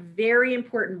within a very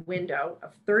important window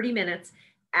of 30 minutes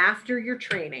after your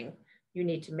training, you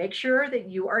need to make sure that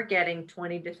you are getting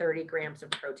 20 to 30 grams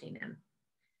of protein in.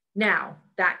 Now,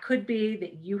 that could be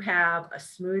that you have a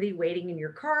smoothie waiting in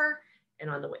your car, and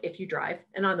on the way, if you drive,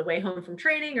 and on the way home from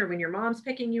training or when your mom's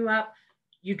picking you up,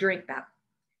 you drink that.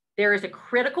 There is a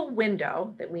critical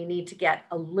window that we need to get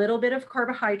a little bit of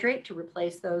carbohydrate to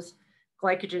replace those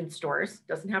glycogen stores.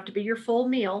 Doesn't have to be your full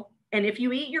meal. And if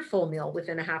you eat your full meal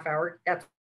within a half hour, that's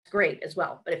great as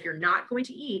well. But if you're not going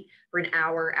to eat for an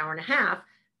hour, hour and a half,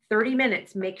 30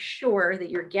 minutes, make sure that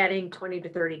you're getting 20 to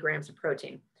 30 grams of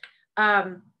protein.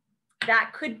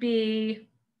 That could be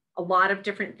a lot of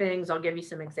different things. I'll give you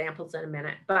some examples in a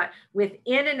minute, but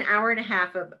within an hour and a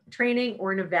half of training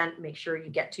or an event, make sure you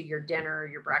get to your dinner,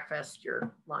 your breakfast,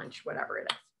 your lunch, whatever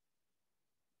it is.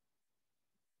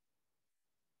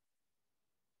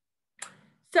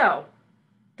 So,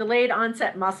 delayed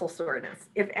onset muscle soreness.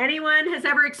 If anyone has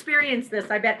ever experienced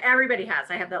this, I bet everybody has.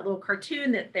 I have that little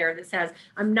cartoon that says,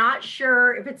 I'm not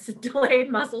sure if it's delayed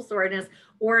muscle soreness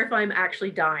or if I'm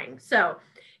actually dying. So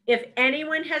if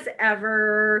anyone has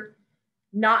ever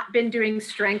not been doing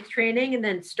strength training and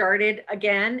then started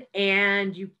again,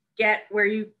 and you get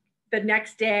where the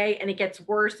next day and it gets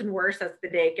worse and worse as the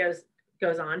day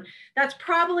goes on, that's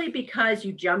probably because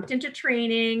you jumped into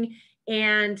training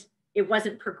and it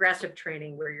wasn't progressive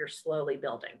training where you're slowly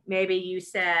building. Maybe you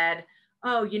said,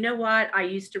 oh, you know what? I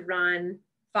used to run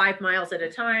 5 miles at a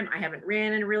time. I haven't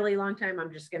ran in a really long time.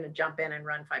 I'm just going to jump in and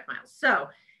run 5 miles. So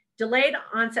delayed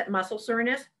onset muscle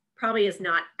soreness probably is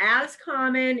not as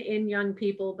common in young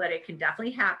people, but it can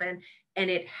definitely happen. And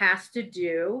it has to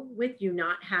do with you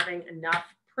not having enough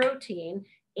protein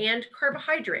and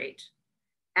carbohydrate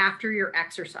after your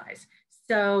exercise.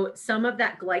 So some of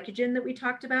that glycogen that we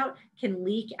talked about can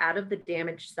leak out of the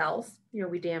damaged cells. You know,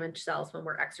 we damage cells when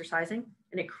we're exercising,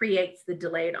 and it creates the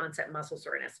delayed onset muscle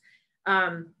soreness.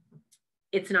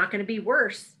 It's not going to be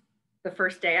worse the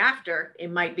first day after.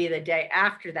 It might be the day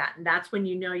after that. And that's when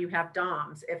you know you have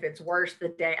DOMS, if it's worse the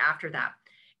day after that.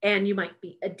 And you might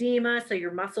be edema, so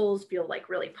your muscles feel like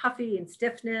really puffy and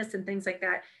stiffness and things like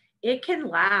that. It can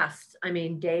last, I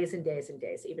mean, days and days and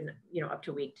days, even, you know, up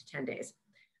to a week to 10 days.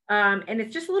 And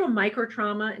it's just a little micro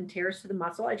trauma and tears to the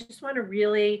muscle. I just want to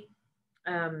really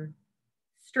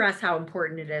stress how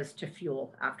important it is to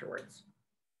fuel afterwards.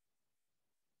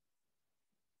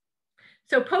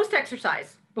 So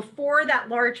post-exercise, before that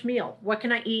large meal, what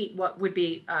can I eat? What would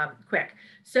be quick?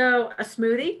 So a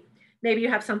smoothie, maybe you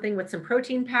have something with some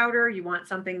protein powder. You want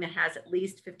something that has at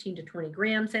least 15 to 20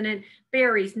 grams in it,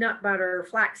 berries, nut butter,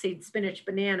 flaxseed, spinach,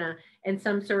 banana, and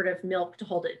some sort of milk to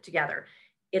hold it together.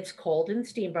 It's cold in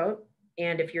Steamboat.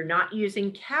 And if you're not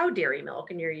using cow dairy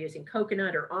milk and you're using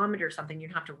coconut or almond or something, you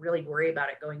don't have to really worry about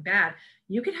it going bad.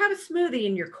 You could have a smoothie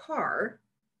in your car.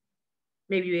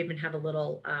 Maybe you even have a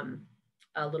little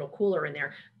cooler in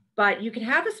there. But you can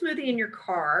have a smoothie in your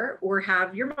car or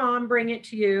have your mom bring it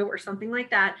to you or something like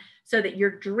that so that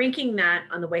you're drinking that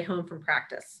on the way home from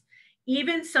practice.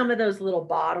 Even some of those little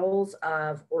bottles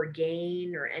of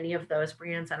Orgain or any of those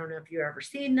brands, I don't know if you've ever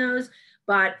seen those,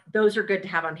 but those are good to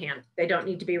have on hand. They don't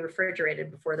need to be refrigerated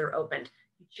before they're opened.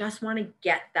 You just want to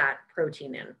get that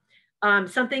protein in.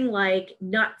 Something like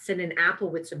nuts and an apple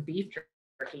with some beef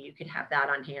jerky, you could have that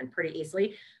on hand pretty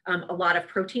easily. A lot of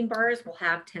protein bars will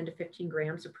have 10 to 15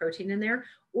 grams of protein in there,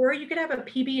 or you could have a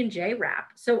PB&J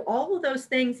wrap. So all of those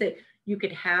things that you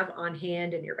could have on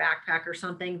hand in your backpack or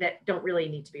something that don't really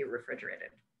need to be refrigerated.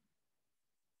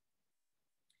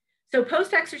 So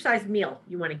post-exercise meal,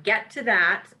 you want to get to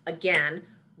that again,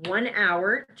 1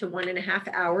 hour to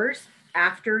 1.5 hours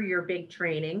after your big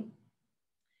training.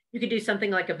 You could do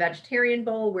something like a vegetarian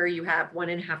bowl where you have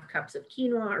 1.5 cups of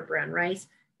quinoa or brown rice.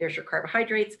 There's your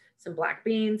carbohydrates, some black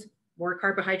beans, more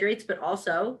carbohydrates, but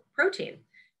also protein.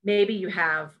 Maybe you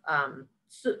have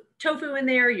tofu in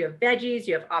there, you have veggies,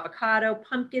 you have avocado,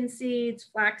 pumpkin seeds,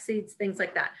 flax seeds, things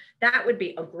like that. That would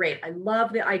be great. I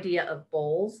love the idea of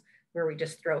bowls where we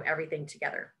just throw everything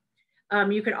together.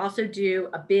 You could also do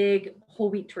a big whole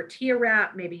wheat tortilla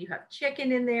wrap. Maybe you have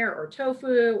chicken in there or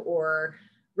tofu or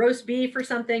roast beef or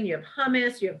something. You have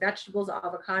hummus, you have vegetables,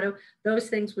 avocado. Those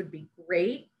things would be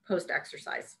great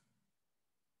post-exercise.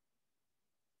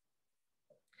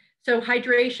 So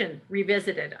hydration,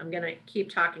 revisited. I'm going to keep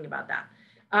talking about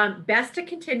that. Best to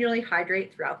continually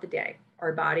hydrate throughout the day.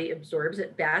 Our body absorbs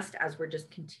it best as we're just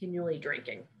continually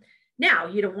drinking. Now,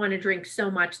 you don't want to drink so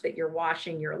much that you're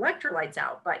washing your electrolytes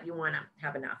out, but you want to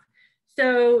have enough.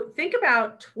 So think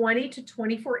about 20 to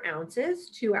 24 ounces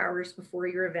 2 hours before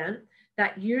your event.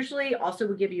 That usually also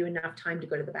will give you enough time to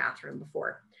go to the bathroom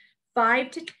before. 5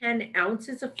 to 10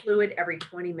 ounces of fluid every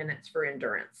 20 minutes for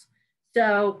endurance.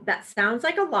 So that sounds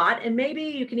like a lot, and maybe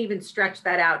you can even stretch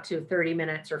that out to 30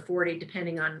 minutes or 40,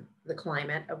 depending on the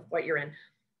climate of what you're in.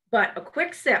 But a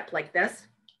quick sip like this,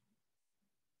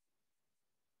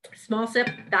 small sip,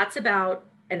 that's about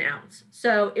an ounce.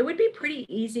 So it would be pretty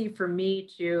easy for me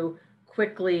to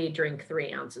quickly drink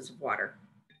 3 ounces of water.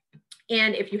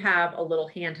 And if you have a little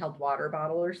handheld water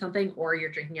bottle or something, or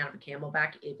you're drinking out of a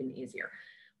Camelback, even easier.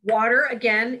 Water,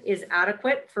 again, is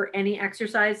adequate for any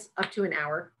exercise up to an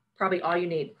hour, probably all you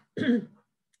need.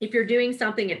 If you're doing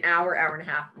something an hour, hour and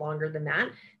a half longer than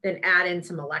that, then add in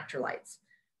some electrolytes.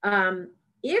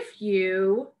 If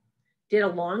you did a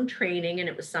long training and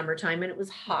it was summertime and it was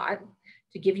hot,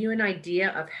 to give you an idea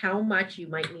of how much you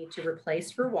might need to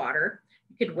replace for water,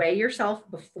 you could weigh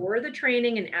yourself before the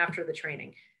training and after the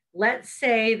training. Let's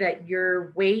say that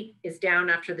your weight is down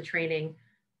after the training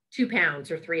 2 pounds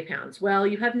or 3 pounds. Well,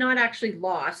 you have not actually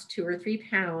lost 2 or 3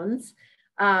 pounds.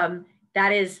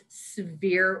 That is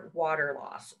severe water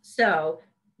loss. So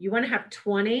you want to have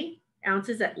 20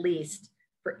 ounces at least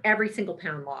for every single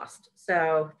pound lost.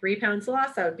 So 3 pounds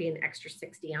lost, that would be an extra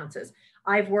 60 ounces.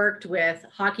 I've worked with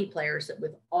hockey players that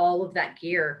with all of that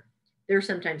gear, they're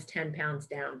sometimes 10 pounds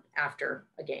down after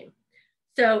a game.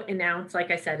 So an ounce, like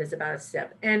I said, is about a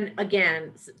sip. And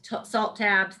again, salt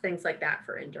tabs, things like that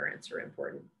for endurance are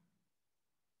important.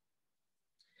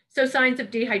 So signs of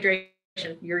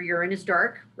dehydration, your urine is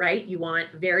dark, right? You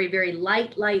want very, very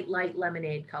light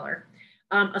lemonade color.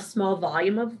 A small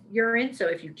volume of urine. So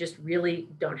if you just really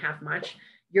don't have much,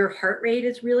 your heart rate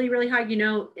is really, really high. You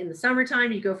know, in the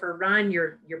summertime, you go for a run,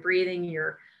 you're breathing,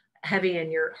 you're heavy and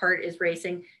your heart is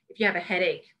racing. If you have a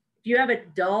headache, if you have a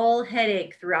dull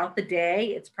headache throughout the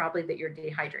day, it's probably that you're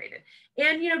dehydrated.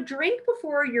 And, you know, drink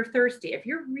before you're thirsty. If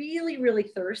you're really, really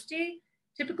thirsty,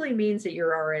 typically means that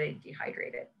you're already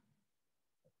dehydrated.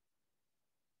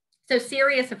 So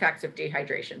serious effects of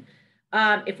dehydration.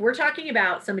 If we're talking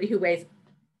about somebody who weighs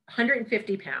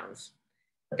 150 pounds,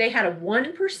 they had a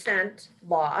 1%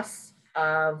 loss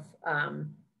of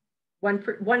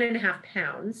 1.5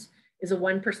 pounds is a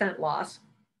 1% loss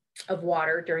of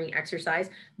water during exercise,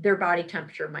 their body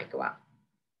temperature might go up.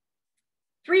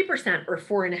 3% or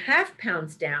 4.5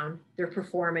 pounds down, their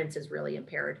performance is really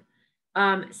impaired.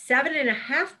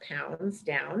 7.5 pounds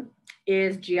down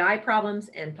is GI problems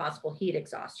and possible heat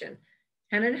exhaustion.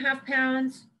 10.5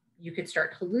 pounds, you could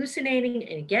start hallucinating.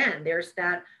 And again, there's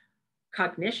that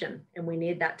cognition, and we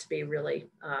need that to be really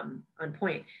on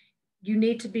point. You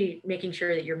need to be making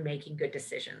sure that you're making good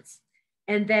decisions.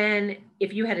 And then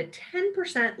if you had a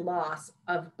 10% loss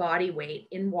of body weight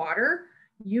in water,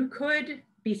 you could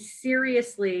be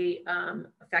seriously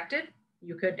affected.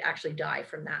 You could actually die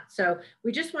from that. So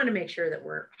we just want to make sure that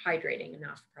we're hydrating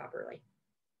enough properly.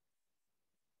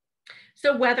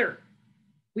 So weather,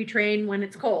 we train when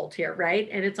it's cold here, right?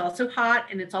 And it's also hot,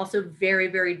 and it's also very,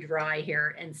 very dry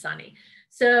here and sunny.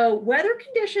 So weather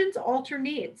conditions alter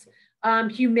needs.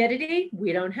 Humidity,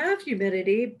 we don't have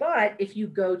humidity, but if you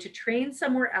go to train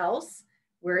somewhere else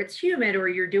where it's humid, or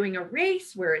you're doing a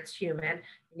race where it's humid,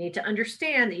 you need to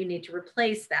understand that you need to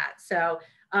replace that. So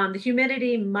the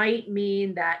humidity might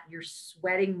mean that you're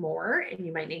sweating more, and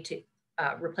you might need to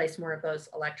replace more of those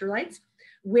electrolytes.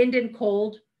 Wind and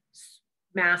cold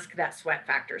mask that sweat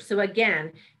factor. So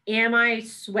again, am I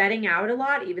sweating out a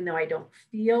lot, even though I don't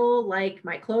feel like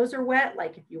my clothes are wet?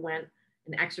 Like if you went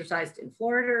and exercised in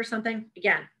Florida or something,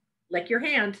 again, lick your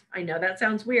hand. I know that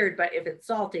sounds weird, but if it's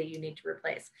salty, you need to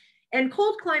replace. And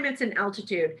cold climates and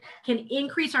altitude can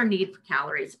increase our need for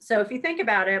calories. So if you think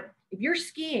about it, if you're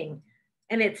skiing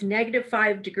and it's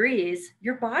 -5 degrees,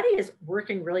 your body is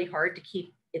working really hard to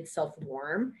keep itself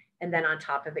warm. And then on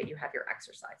top of it, you have your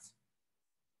exercise.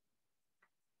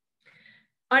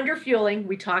 Underfueling,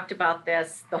 we talked about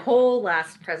this the whole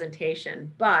last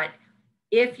presentation, but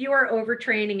if you are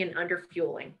overtraining and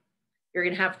underfueling, you're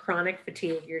going to have chronic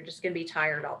fatigue. You're just going to be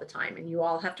tired all the time. And you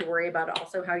all have to worry about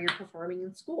also how you're performing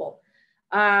in school.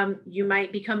 You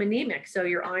might become anemic, so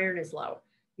your iron is low.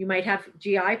 You might have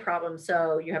GI problems,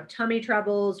 so you have tummy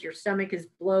troubles, your stomach is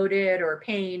bloated or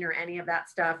pain or any of that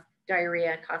stuff,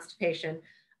 diarrhea, constipation,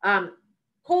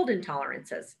 cold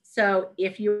intolerances. So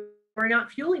if you are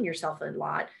not fueling yourself a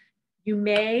lot, you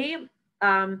may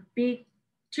be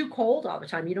too cold all the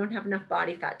time. You don't have enough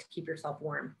body fat to keep yourself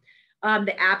warm.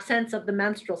 The absence of the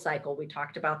menstrual cycle, we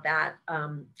talked about that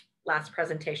last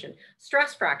presentation.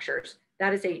 Stress fractures,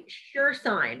 that is a sure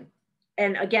sign.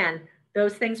 And again,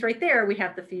 those things right there, we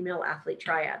have the female athlete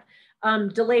triad.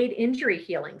 Delayed injury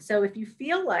healing. So if you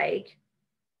feel like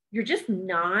you're just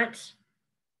not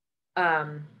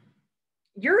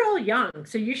you're all young,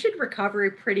 so you should recover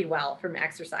pretty well from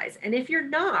exercise. And if you're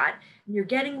not, and you're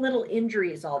getting little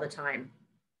injuries all the time,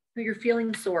 or you're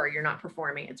feeling sore, you're not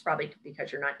performing, it's probably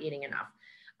because you're not eating enough.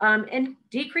 And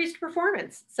decreased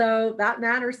performance. So that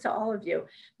matters to all of you.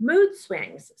 Mood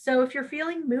swings. So if you're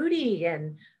feeling moody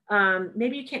and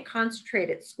maybe you can't concentrate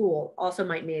at school, also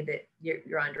might mean that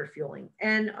you're under fueling.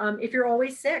 And if you're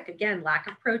always sick, again, lack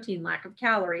of protein, lack of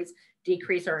calories,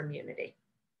 decrease our immunity.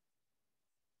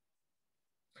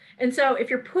 And so if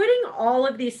you're putting all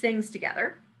of these things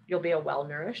together, you'll be a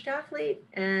well-nourished athlete,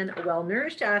 and a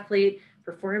well-nourished athlete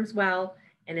performs well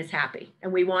and is happy.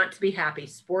 And we want to be happy.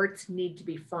 Sports need to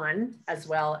be fun as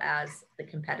well as the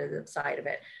competitive side of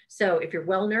it. So if you're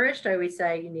well-nourished, I always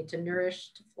say you need to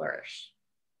nourish to flourish.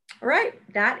 All right,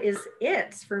 that is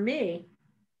it for me.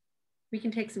 We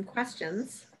can take some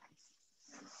questions.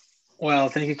 Well,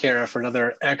 thank you, Cara, for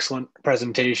another excellent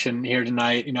presentation here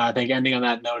tonight. You know, I think ending on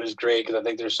that note is great because I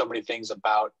think there's so many things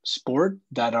about sport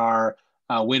that are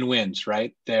win-wins,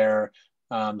 right? They're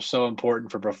so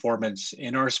important for performance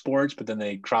in our sports, but then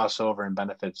they cross over and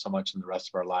benefit so much in the rest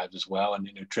of our lives as well. And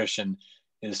nutrition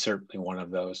is certainly one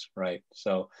of those, right?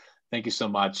 So thank you so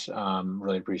much.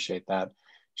 Really appreciate that.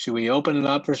 Should we open it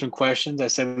up for some questions? I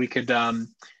said we could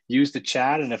use the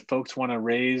chat, and if folks want to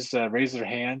raise their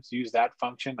hands, use that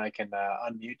function. I can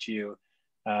unmute you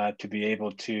to be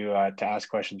able to ask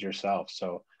questions yourself.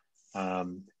 So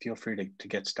feel free to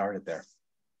get started there.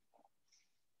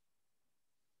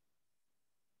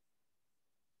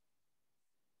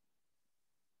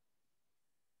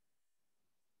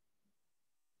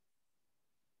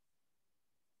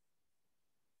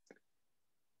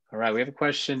 All right, we have a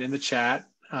question in the chat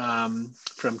from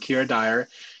Kira Dyer.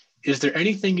 Is there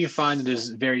anything you find that is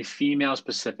very female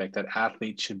specific that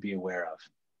athletes should be aware of?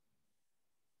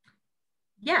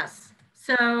 Yes.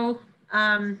 So,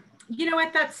 you know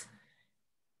what, that's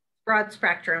broad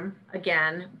spectrum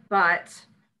again, but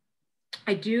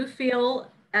I do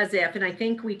feel as if, and I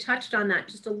think we touched on that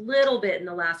just a little bit in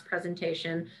the last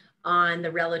presentation on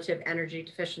the relative energy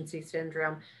deficiency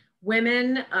syndrome.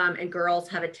 Women and girls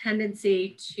have a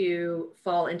tendency to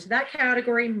fall into that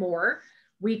category more.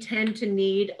 We tend to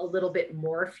need a little bit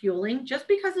more fueling just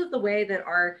because of the way that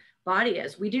our body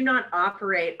is. We do not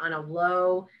operate on a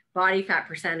low body fat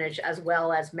percentage as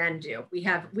well as men do.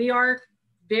 We are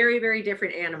very, very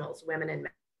different animals, women and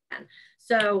men.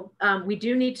 So we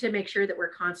do need to make sure that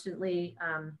we're constantly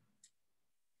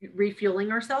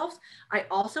refueling ourselves. I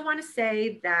also want to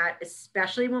say that,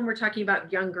 especially when we're talking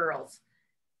about young girls,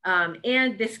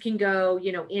 and this can go,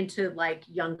 you know, into like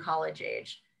young college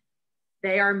age,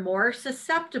 they are more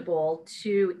susceptible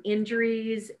to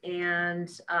injuries and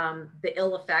the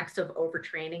ill effects of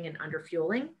overtraining and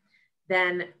underfueling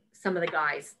than some of the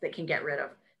guys that can get rid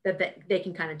of, that they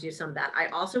can kind of do some of that. I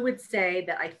also would say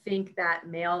that I think that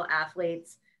male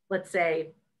athletes, let's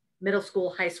say middle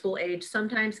school, high school age,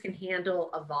 sometimes can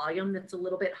handle a volume that's a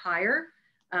little bit higher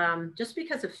just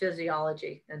because of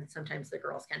physiology than sometimes the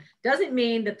girls can. Doesn't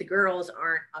mean that the girls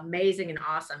aren't amazing and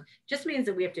awesome. Just means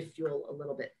that we have to fuel a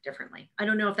little bit differently. I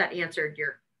don't know if that answered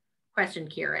your question,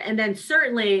 Kira. And then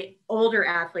certainly older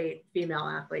athlete, female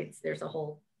athletes, there's a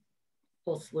whole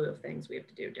slew of things we have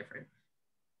to do different.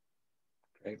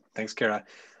 Great, thanks, Cara.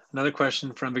 Another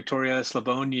question from Victoria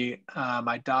Slavoni.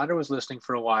 My daughter was listening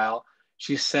for a while.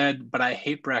 She said, but I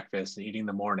hate breakfast and eating in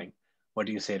the morning. What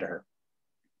do you say to her?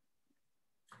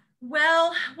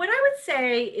 Well, what I would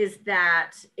say is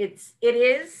that it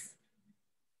is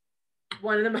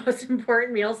one of the most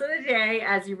important meals of the day,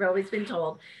 as you've always been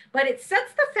told, but it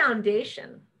sets the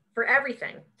foundation for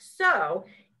everything. So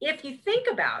if you think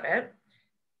about it,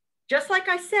 just like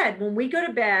I said, when we go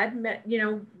to bed, you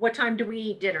know, what time do we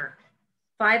eat dinner?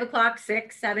 5 o'clock,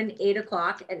 6, 7, 8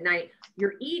 o'clock at night,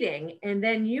 you're eating, and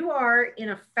then you are in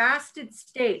a fasted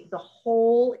state the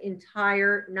whole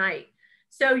entire night.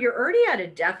 So you're already at a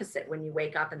deficit when you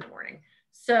wake up in the morning.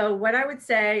 So what I would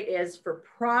say is for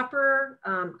proper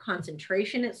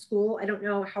concentration at school, I don't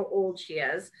know how old she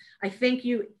is. I think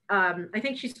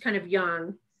she's kind of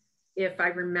young, if I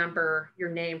remember your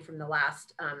name from the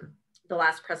last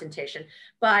presentation.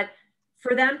 But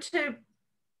for them to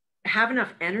have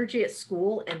enough energy at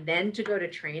school and then to go to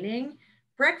training,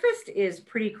 breakfast is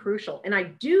pretty crucial. And I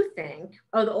do think,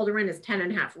 oh, the older one is 10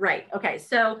 and a half. Right. Okay.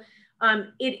 So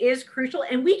it is crucial,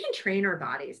 and we can train our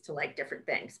bodies to like different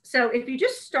things. So if you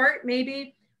just start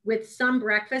maybe with some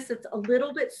breakfast that's a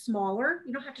little bit smaller,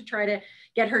 you don't have to try to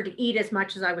get her to eat as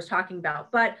much as I was talking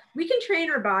about, but we can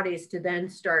train our bodies to then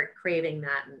start craving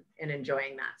that and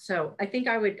enjoying that. So I think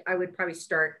I would probably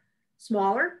start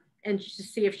smaller and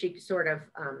just see if she sort of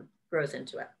grows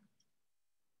into it.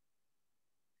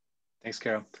 Thanks,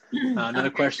 Carol. Another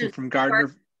question from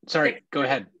Gardner. Sorry, go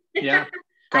ahead. Yeah,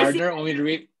 I see. Gardner, want me to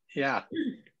read? Yeah.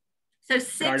 So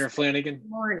 6 Gardner Flanagan.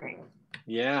 morning.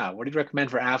 Yeah. What do you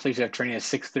recommend for athletes who have training at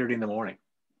 6:30 in the morning?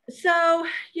 So,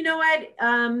 you know what?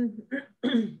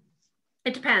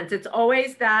 It depends. It's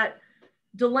always that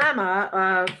dilemma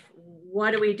of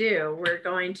what do we do? We're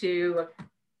going to a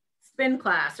spin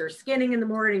class or skinning in the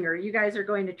morning, or you guys are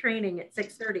going to training at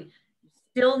 6:30. You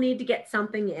still need to get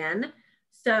something in.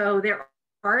 So there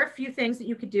are a few things that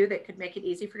you could do that could make it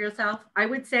easy for yourself. I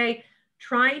would say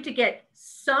trying to get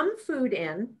some food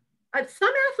in.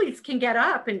 Some athletes can get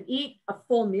up and eat a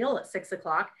full meal at 6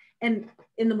 o'clock and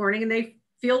in the morning, and they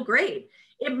feel great.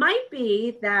 It might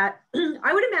be that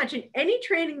I would imagine any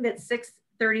training that's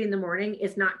 6:30 in the morning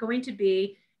is not going to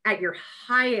be at your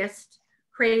highest,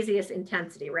 craziest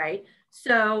intensity, right?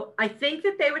 So I think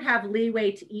that they would have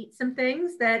leeway to eat some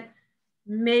things that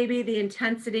maybe the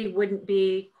intensity wouldn't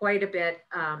be quite a bit,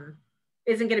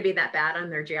 isn't going to be that bad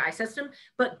on their GI system,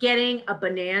 but getting a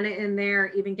banana in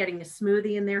there, even getting a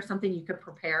smoothie in there, something you could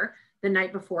prepare the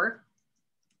night before,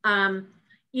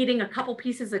 eating a couple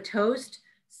pieces of toast,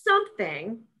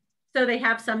 something, so they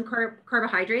have some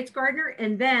carbohydrates, Gardner,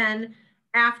 and then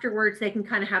afterwards they can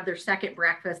kind of have their second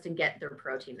breakfast and get their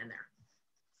protein in there.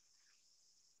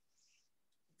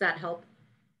 Does that help?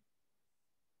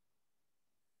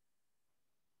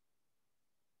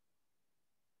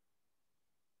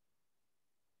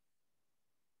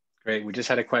 Great. We just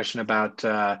had a question about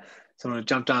someone who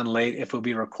jumped on late. If we'll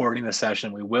be recording the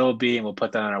session, we will be, and we'll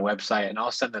put that on our website. And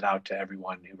I'll send that out to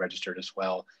everyone who registered as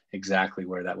well, exactly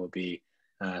where that will be.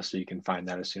 So you can find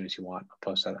that as soon as you want. I'll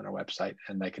post that on our website,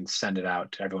 and they can send it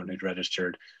out to everyone who's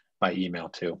registered by email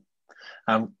too.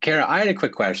 Cara, I had a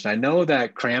quick question. I know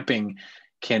that cramping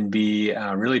can be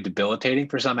really debilitating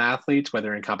for some athletes,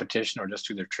 whether in competition or just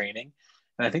through their training.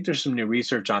 And I think there's some new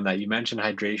research on that. You mentioned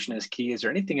hydration is key. Is there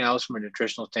anything else from a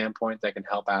nutritional standpoint that can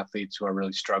help athletes who are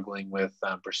really struggling with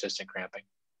persistent cramping?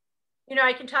 You know,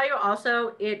 I can tell you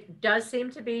also, it does seem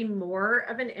to be more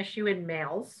of an issue in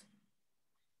males.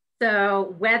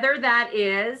 So whether that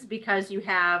is because you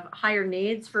have higher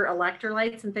needs for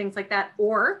electrolytes and things like that,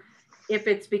 or if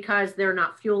it's because they're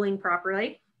not fueling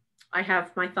properly, I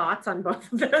have my thoughts on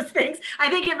both of those things.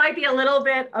 I think it might be a little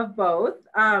bit of both.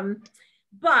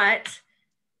 But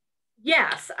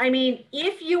yes, I mean,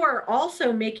 if you are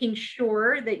also making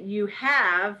sure that you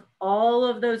have all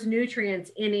of those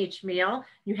nutrients in each meal,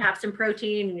 you have some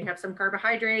protein and you have some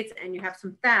carbohydrates and you have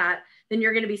some fat, then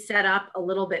you're going to be set up a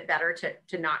little bit better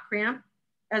to not cramp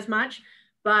as much,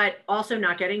 but also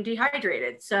not getting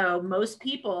dehydrated. So most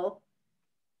people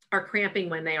are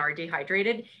cramping when they are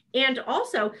dehydrated. And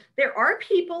also there are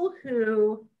people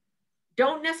who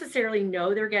don't necessarily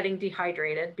know they're getting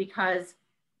dehydrated because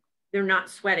they're not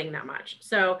sweating that much.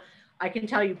 So I can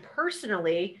tell you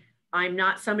personally, I'm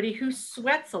not somebody who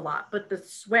sweats a lot, but the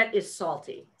sweat is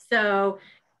salty. So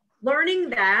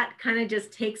learning that kind of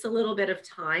just takes a little bit of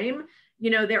time. You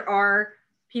know, there are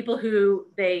people who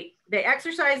they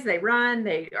exercise, they run,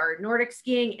 they are Nordic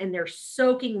skiing, and they're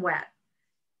soaking wet.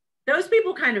 Those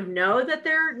people kind of know that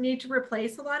they need to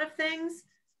replace a lot of things.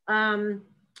 And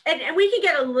we can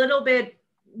get a little bit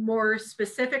more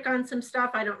specific on some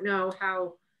stuff. I don't know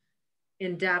how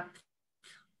in depth,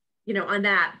 you know, on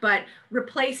that, but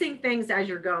replacing things as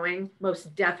you're going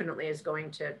most definitely is going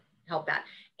to help that.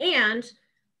 And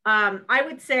I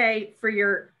would say for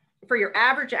your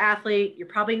average athlete, you're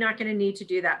probably not going to need to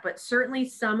do that, but certainly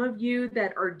some of you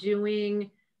that are doing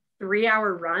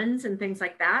 3-hour runs and things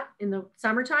like that in the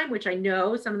summertime, which I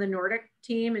know some of the Nordic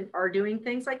team are doing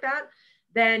things like that,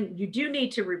 then you do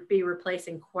need to be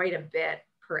replacing quite a bit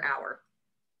per hour.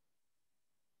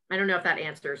 I don't know if that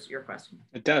answers your question.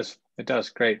 It does. It does.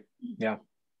 Great. Yeah.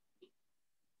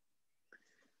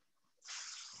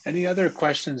 Any other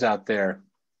questions out there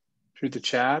through the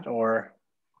chat or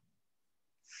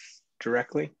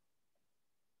directly?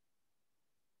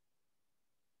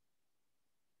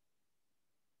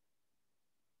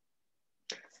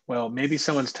 Well, maybe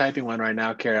someone's typing one right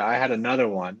now, Cara. I had another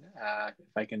one.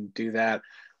 If I can do that.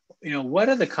 You know, what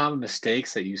are the common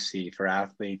mistakes that you see for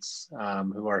athletes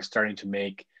who are starting to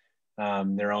make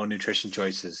their own nutrition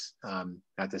choices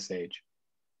at this age?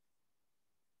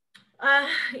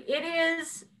 It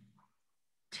is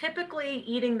typically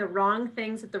eating the wrong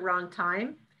things at the wrong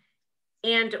time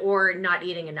and or not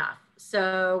eating enough.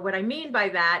 So what I mean by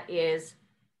that is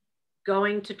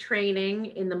going to training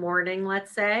in the morning,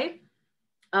 let's say,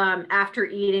 after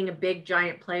eating a big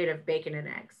giant plate of bacon and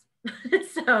eggs.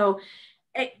 So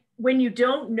when you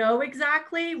don't know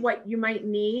exactly what you might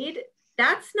need,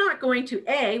 that's not going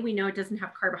to, we know it doesn't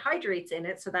have carbohydrates in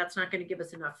it, so that's not going to give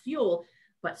us enough fuel,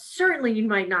 but certainly you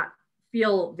might not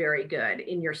feel very good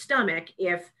in your stomach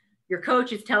if your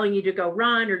coach is telling you to go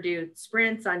run or do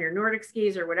sprints on your Nordic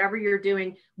skis or whatever you're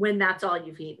doing when that's all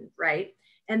you've eaten, right?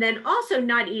 And then also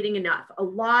not eating enough. A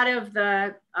lot of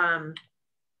the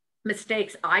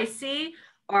mistakes I see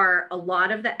are a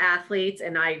lot of the athletes,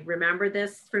 and I remember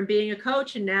this from being a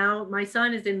coach, and now my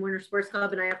son is in Winter Sports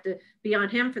Club and I have to be on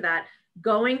him for that,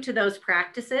 going to those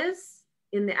practices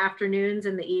in the afternoons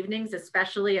and the evenings,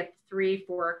 especially at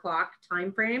 3-4 o'clock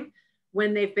time frame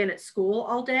when they've been at school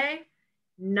all day,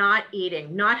 not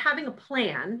eating, not having a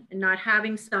plan, and not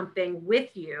having something with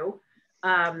you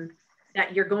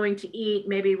that you're going to eat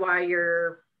maybe while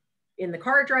you're in the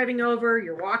car driving over,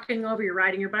 you're walking over, you're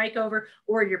riding your bike over,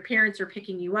 or your parents are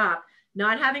picking you up,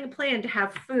 not having a plan to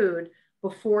have food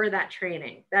before that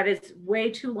training. That is way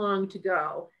too long to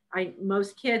go.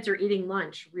 Most kids are eating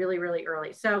lunch really, really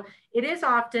early. So it is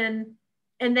often,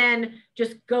 and then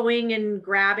just going and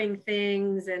grabbing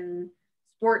things and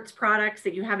sports products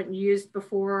that you haven't used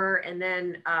before. And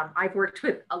then I've worked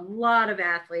with a lot of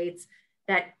athletes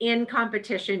that in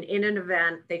competition, in an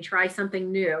event, they try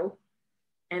something new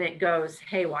and it goes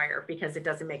haywire because it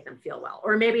doesn't make them feel well.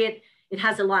 Or maybe it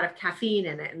has a lot of caffeine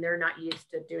in it and they're not used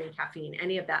to doing caffeine,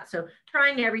 any of that. So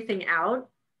trying everything out,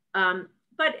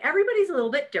 but everybody's a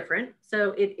little bit different.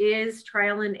 So it is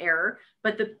trial and error.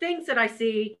 But the things that I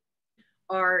see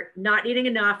are not eating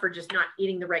enough or just not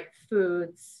eating the right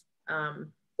foods,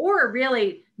 or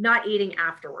really not eating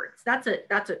afterwards. That's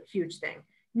a huge thing.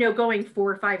 Going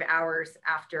 4 or 5 hours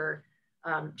after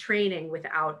training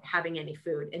without having any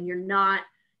food, and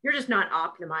you're just not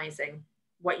optimizing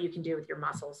what you can do with your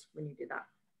muscles when you do that.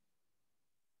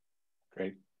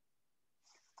 Great.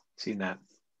 Seen that.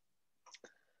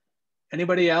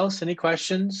 Anybody else? Any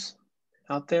questions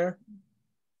out there?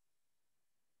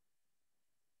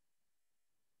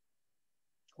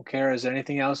 Okay, Cara, is there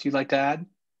anything else you'd like to add?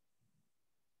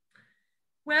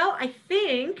 Well, I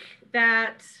think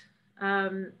that,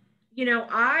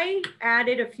 I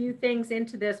added a few things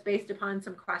into this based upon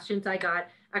some questions I got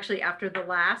actually after the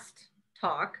last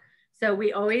talk. So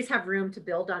we always have room to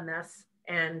build on this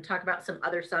and talk about some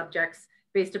other subjects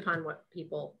based upon what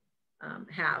people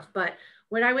have. But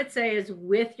what I would say is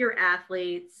with your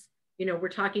athletes, we're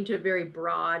talking to a very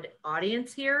broad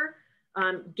audience here,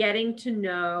 getting to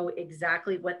know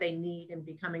exactly what they need and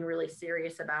becoming really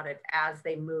serious about it as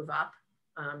they move up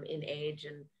in age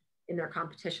and in their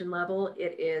competition level.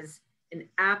 It is an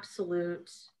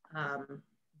absolute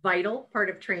vital part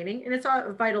of training, and it's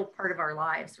a vital part of our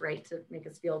lives, right, to make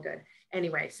us feel good.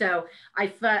 Anyway, so I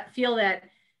feel that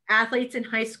athletes in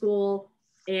high school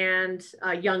and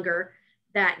younger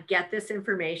that get this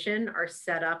information are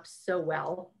set up so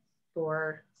well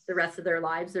for the rest of their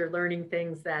lives. They're learning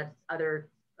things that other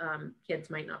kids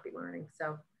might not be learning.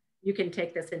 So you can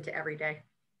take this into everyday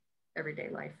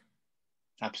life.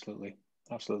 Absolutely.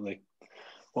 Absolutely.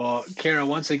 Well, Cara,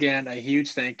 once again, a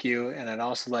huge thank you. And I'd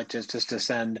also like just to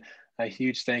send a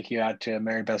huge thank you out to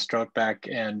Mary Beth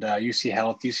Strokeback and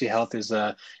UCHealth. UCHealth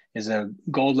is a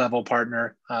gold level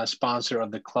partner, sponsor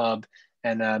of the club.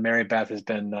 And Mary Beth has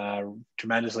been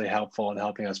tremendously helpful in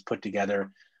helping us put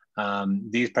together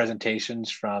these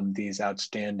presentations from these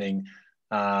outstanding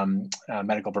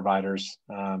medical providers,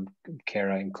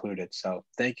 Cara included. So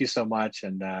thank you so much.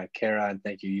 And Cara, and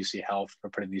thank you UCHealth for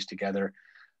putting these together.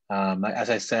 As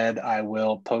I said, I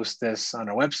will post this on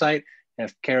our website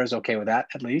if Cara's okay with that,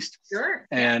 at least. Sure.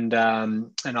 And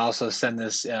also send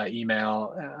this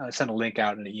email, send a link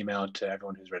out in an email to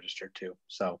everyone who's registered too.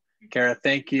 So Cara,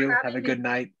 thank you. Have a good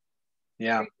night.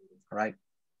 Yeah. Great. All right.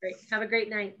 Great. Have a great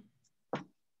night.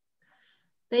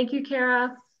 Thank you,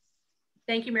 Cara.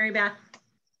 Thank you, Mary Beth.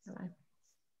 Bye-bye.